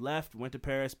 and that she left, went to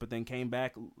Paris, but then came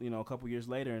back. A couple years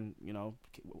later, and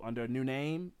under a new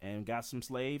name, and got some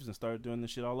slaves and started doing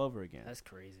this shit all over again. That's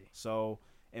crazy. So.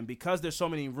 And because there's so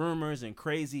many rumors and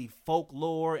crazy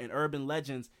folklore and urban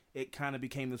legends, it kind of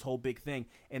became this whole big thing.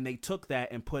 And they took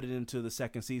that and put it into the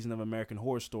second season of American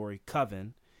Horror Story,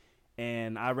 Coven.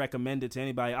 And I recommend it to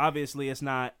anybody. Obviously, it's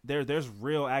not there's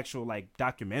real actual like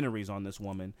documentaries on this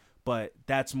woman, but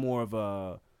that's more of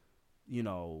a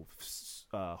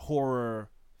horror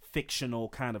fictional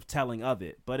kind of telling of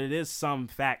it. But it is some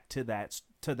fact to that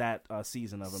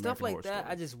season of American Horror Story. Stuff like that,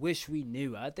 I just wish we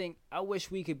knew. I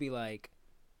wish we could be like,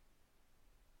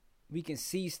 we can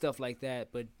see stuff like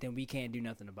that, but then we can't do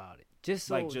nothing about it. Just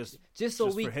so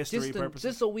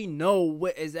we know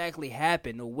what exactly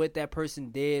happened, or what that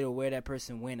person did, or where that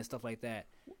person went, and stuff like that.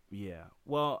 Yeah.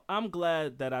 Well, I'm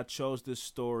glad that I chose this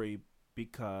story,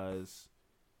 because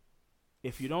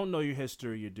if you don't know your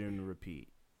history, you're doomed to repeat.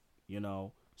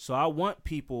 So I want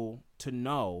people to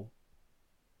know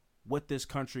what this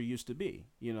country used to be.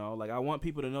 I want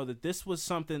people to know that this was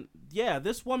something. Yeah,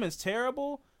 this woman's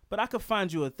terrible. But I could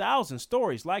find you 1,000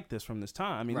 stories like this from this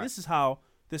time. I mean, This is how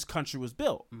this country was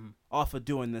built, off of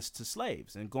doing this to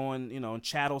slaves and going, in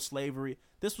chattel slavery.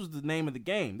 This was the name of the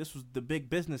game. This was the big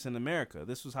business in America.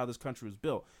 This was how this country was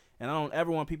built. And I don't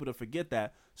ever want people to forget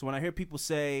that. So when I hear people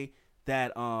say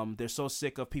that they're so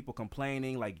sick of people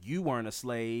complaining, like you weren't a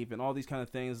slave and all these kind of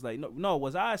things, like, no,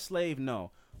 was I a slave?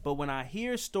 No. But when I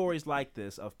hear stories like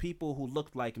this of people who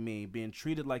looked like me being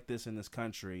treated like this in this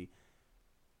country,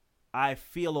 I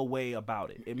feel a way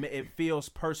about it. It feels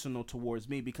personal towards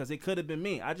me, because it could have been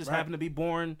me. I just happened to be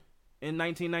born in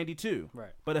 1992.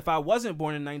 Right. But if I wasn't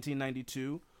born in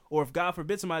 1992, or if God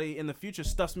forbid somebody in the future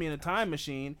stuffs me in a time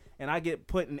machine and I get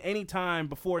put in any time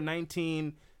before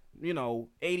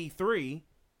 1983,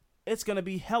 it's going to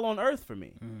be hell on earth for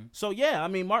me. Mm-hmm. So, yeah, I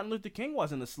mean, Martin Luther King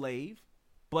wasn't a slave,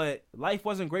 but life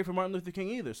wasn't great for Martin Luther King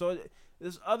either. So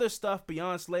there's other stuff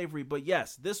beyond slavery. But,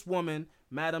 yes, this woman,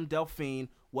 Madame Delphine,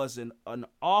 was an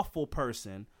awful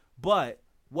person, but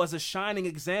was a shining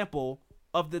example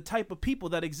of the type of people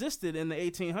that existed in the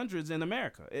 1800s in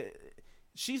America.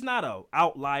 She's not an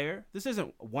outlier. This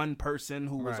isn't one person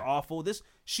who was awful.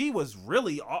 She was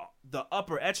really the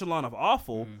upper echelon of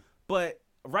awful, but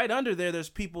right under there's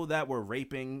people that were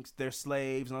raping their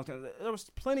slaves and all kinds of, there was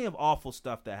plenty of awful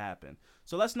stuff that happened.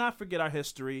 So let's not forget our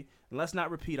history, and let's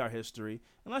not repeat our history,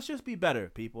 and let's just be better,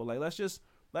 people. Like let's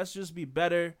just be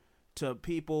better to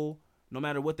people, no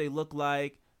matter what they look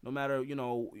like, no matter you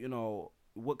know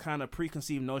what kind of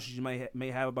preconceived notions you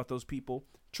may have about those people.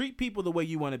 Treat people the way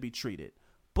you want to be treated,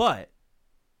 but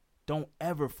don't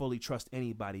ever fully trust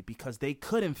anybody, because they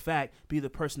could in fact be the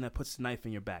person that puts the knife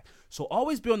in your back. So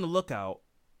always be on the lookout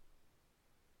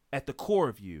at the core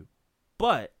of you,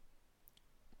 but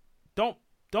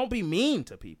don't be mean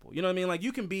to people. You know what I mean? Like,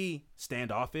 you can be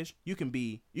standoffish, you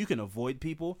can avoid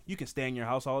people, you can stay in your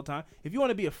house all the time. If you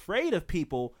want to be afraid of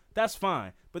people, that's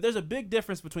fine. But there's a big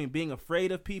difference between being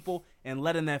afraid of people and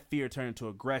letting that fear turn into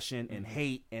aggression and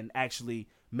hate and actually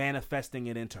manifesting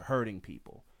it into hurting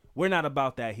people. We're not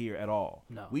about that here at all.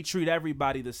 No. We treat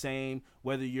everybody the same,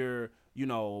 whether you're,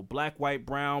 black, white,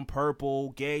 brown,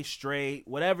 purple, gay, straight,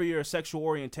 whatever your sexual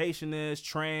orientation is,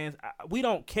 trans, we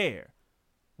don't care.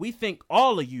 We think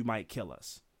all of you might kill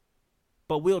us,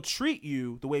 but we'll treat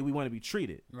you the way we want to be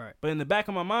treated. Right. But in the back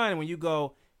of my mind, when you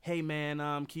go, hey, man,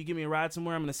 can you give me a ride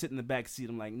somewhere? I'm going to sit in the back seat.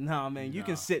 I'm like, no, man, you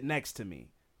can sit next to me,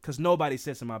 because nobody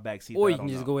sits in my back seat. Or you can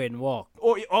just go ahead and walk.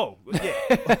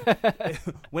 Yeah.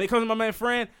 When it comes to my man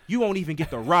Fran, you won't even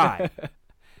get the ride.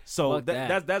 So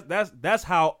that's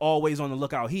how always on the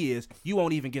lookout he is. You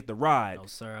won't even get the ride. No,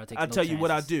 sir. I'll tell you what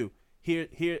I do.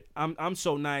 Here, I'm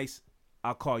so nice,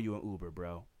 I'll call you an Uber,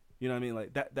 bro. You know what I mean?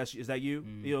 Like is that you?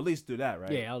 You'll at least do that,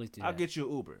 right? Yeah, I'll at least do that. I'll get you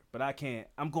an Uber, but I can't.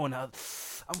 I'm going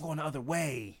the other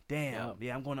way. Damn. Yep.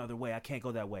 Yeah, I'm going the other way. I can't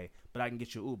go that way, but I can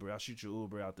get you an Uber. I'll shoot you an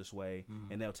Uber out this way,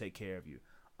 and they'll take care of you.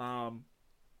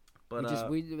 But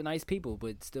we're nice people,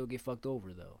 but still get fucked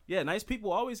over though. Yeah, nice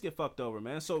people always get fucked over,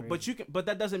 man. So, but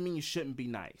that doesn't mean you shouldn't be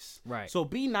nice. Right. So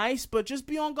be nice, but just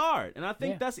be on guard. And I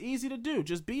think that's easy to do.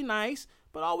 Just be nice,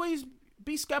 but always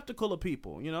be skeptical of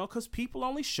people, because people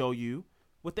only show you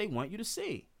what they want you to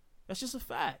see. That's just a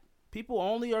fact. People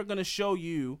only are going to show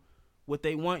you what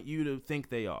they want you to think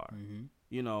they are,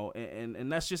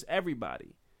 and that's just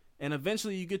everybody. And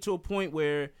eventually you get to a point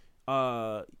where,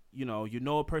 you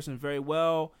know a person very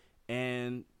well,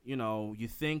 and, you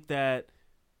think that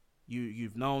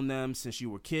you've known them since you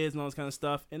were kids and all this kind of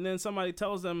stuff. And then somebody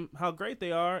tells them how great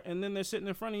they are. And then they're sitting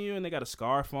in front of you and they got a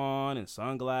scarf on and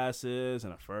sunglasses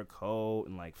and a fur coat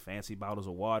and like fancy bottles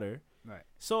of water. Right.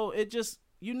 So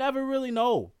you never really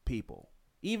know people,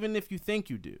 even if you think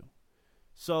you do.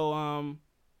 So,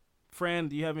 Fran,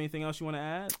 do you have anything else you want to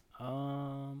add?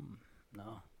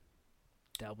 No.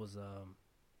 That was a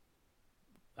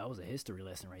history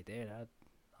lesson right there.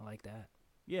 I like that.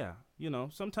 Yeah,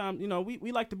 sometimes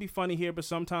we like to be funny here, but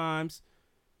sometimes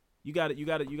you got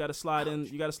to slide in.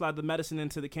 You got to slide the medicine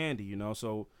into the candy.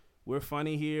 So we're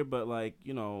funny here, but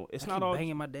it's not all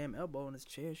banging my damn elbow in this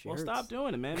chair. Well, stop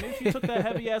doing it, man. Maybe if you took that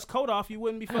heavy ass coat off, you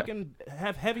wouldn't be fucking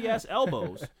have heavy ass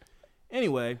elbows.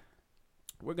 Anyway,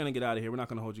 we're gonna get out of here. We're not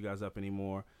gonna hold you guys up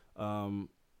anymore.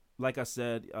 Like I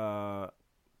said, be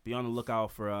on the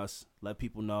lookout for us. Let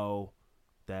people know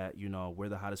that we're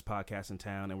the hottest podcast in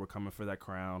town and we're coming for that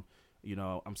crown.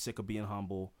 I'm sick of being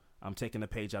humble. I'm taking a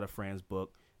page out of Fran's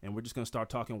book, and we're just gonna start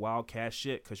talking wildcat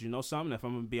shit, because something, if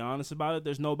I'm gonna be honest about it,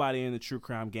 there's nobody in the true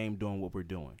crime game doing what we're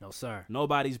doing. No, sir.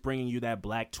 Nobody's bringing you that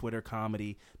black Twitter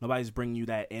comedy. Nobody's bringing you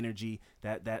that energy,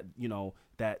 that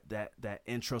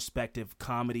introspective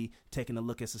comedy, taking a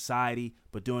look at society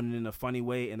but doing it in a funny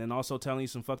way, and then also telling you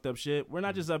some fucked up shit. We're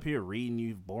not just up here reading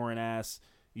you boring ass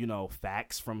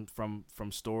facts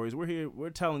from stories. We're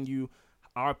telling you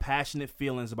our passionate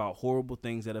feelings about horrible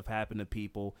things that have happened to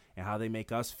people and how they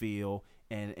make us feel,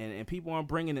 and people aren't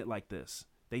bringing it like this.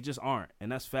 They just aren't, and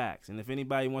that's facts. And if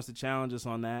anybody wants to challenge us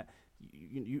on that,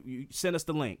 you send us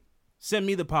the link. Send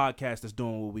me the podcast that's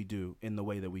doing what we do in the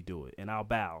way that we do it, and I'll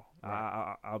bow.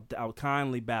 Right. I'll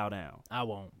kindly bow down. I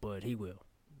won't, but he will.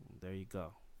 There you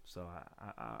go. So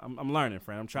I'm learning,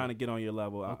 friend. I'm trying to get on your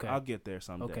level. Okay. I'll get there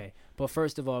someday. Okay, but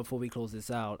first of all, before we close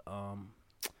this out, I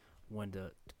wanted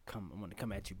to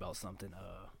come at you about something.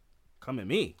 Come at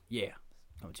me? Yeah,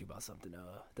 come at you about something.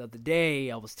 The other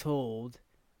day, I was told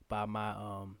by my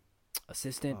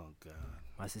assistant. Oh God.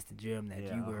 My assistant Jim, that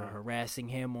you were harassing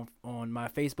him on my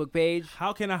Facebook page.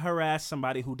 How can I harass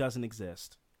somebody who doesn't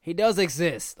exist? He does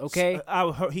exist, okay?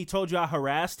 He told you I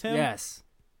harassed him? Yes.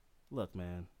 Look,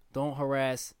 man. Don't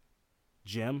harass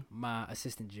Jim? my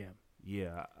assistant Jim.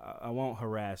 Yeah, I won't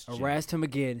harass Jim. Harass him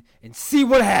again and see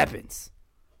what happens.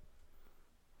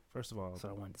 First of all, that's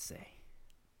what I wanted to say.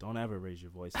 Don't ever raise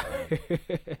your voice at me.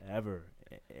 Ever.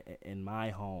 In my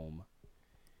home.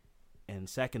 And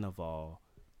second of all,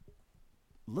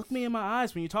 look me in my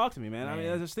eyes when you talk to me, man. I mean,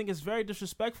 I just think it's very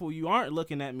disrespectful. You aren't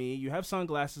looking at me. You have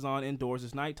sunglasses on indoors.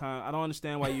 It's nighttime. I don't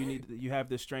understand why you have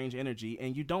this strange energy,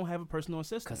 and you don't have a personal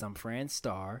assistant. Because I'm Fran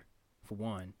Starr, for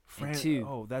one. And two.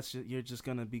 Oh, you're just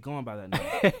going to be going by that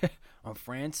name. I'm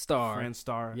Fran Starr. Fran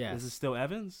Starr. Yes. Is it still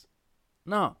Evans?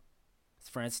 No. It's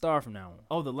Fran Starr from now on.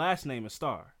 Oh, the last name is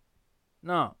Starr.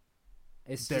 No.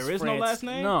 There is no last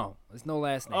name? No. There's no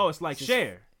last name. Oh, it's like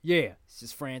Cher. Yeah. It's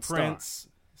just Fran Starr. Prince.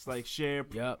 It's like Cher.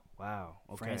 Yep. Wow.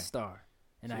 Okay. Fran Starr.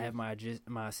 And I have my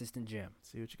assistant Jim.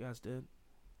 See what you guys did?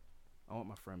 I want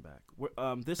my friend back.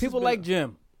 People like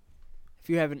Jim. If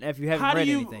you haven't read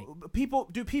anything.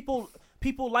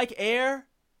 People like air?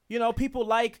 You know, people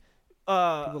like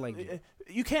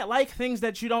you can't like things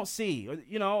that you don't see,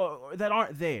 or that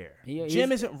aren't there.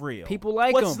 Jim isn't real. People like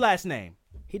him. What's his last name?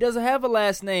 He doesn't have a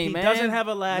last name, man. He doesn't have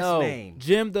a last name.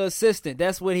 Jim the assistant.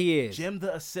 That's what he is. Jim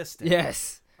the assistant.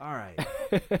 Yes. All right.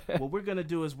 What we're gonna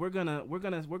do is we're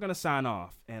gonna sign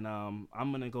off, and I'm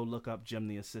gonna go look up Jim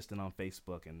the assistant on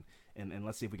Facebook, and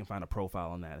let's see if we can find a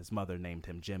profile on that. His mother named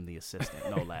him Jim the assistant,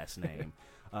 no last name.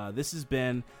 This has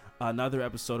been another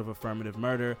episode of Affirmative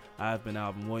Murder. I've been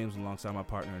Alvin Williams alongside my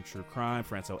partner in true crime,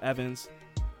 Franco Evans,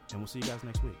 and we'll see you guys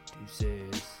next week.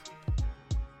 Deuces.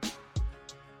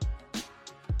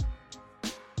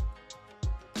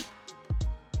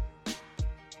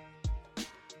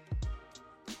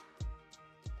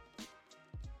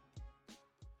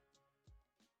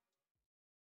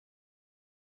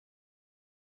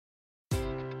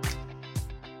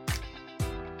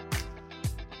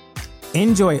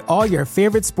 Enjoy all your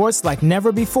favorite sports like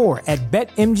never before at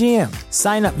BetMGM.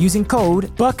 Sign up using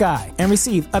code Buckeye and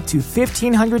receive up to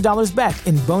 $1,500 back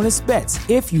in bonus bets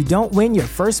if you don't win your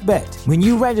first bet. When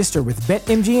you register with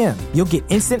BetMGM, you'll get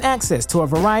instant access to a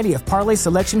variety of parlay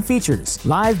selection features,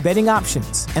 live betting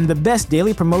options, and the best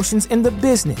daily promotions in the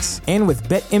business. And with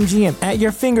BetMGM at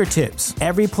your fingertips,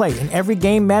 every play and every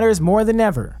game matters more than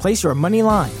ever. Place your money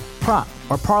line, prop,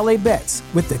 or parlay bets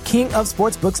with the king of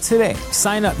sportsbooks today.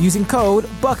 Sign up using code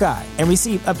Buckeye and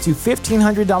receive up to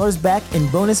 $1,500 back in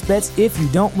bonus bets if you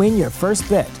don't win your first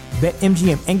bet.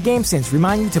 BetMGM and GameSense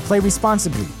remind you to play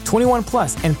responsibly. 21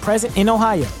 plus and present in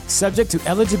Ohio, subject to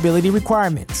eligibility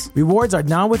requirements. Rewards are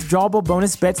non-withdrawable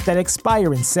bonus bets that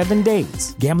expire in 7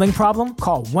 days. Gambling problem?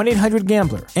 Call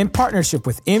 1-800-GAMBLER in partnership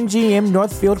with MGM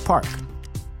Northfield Park.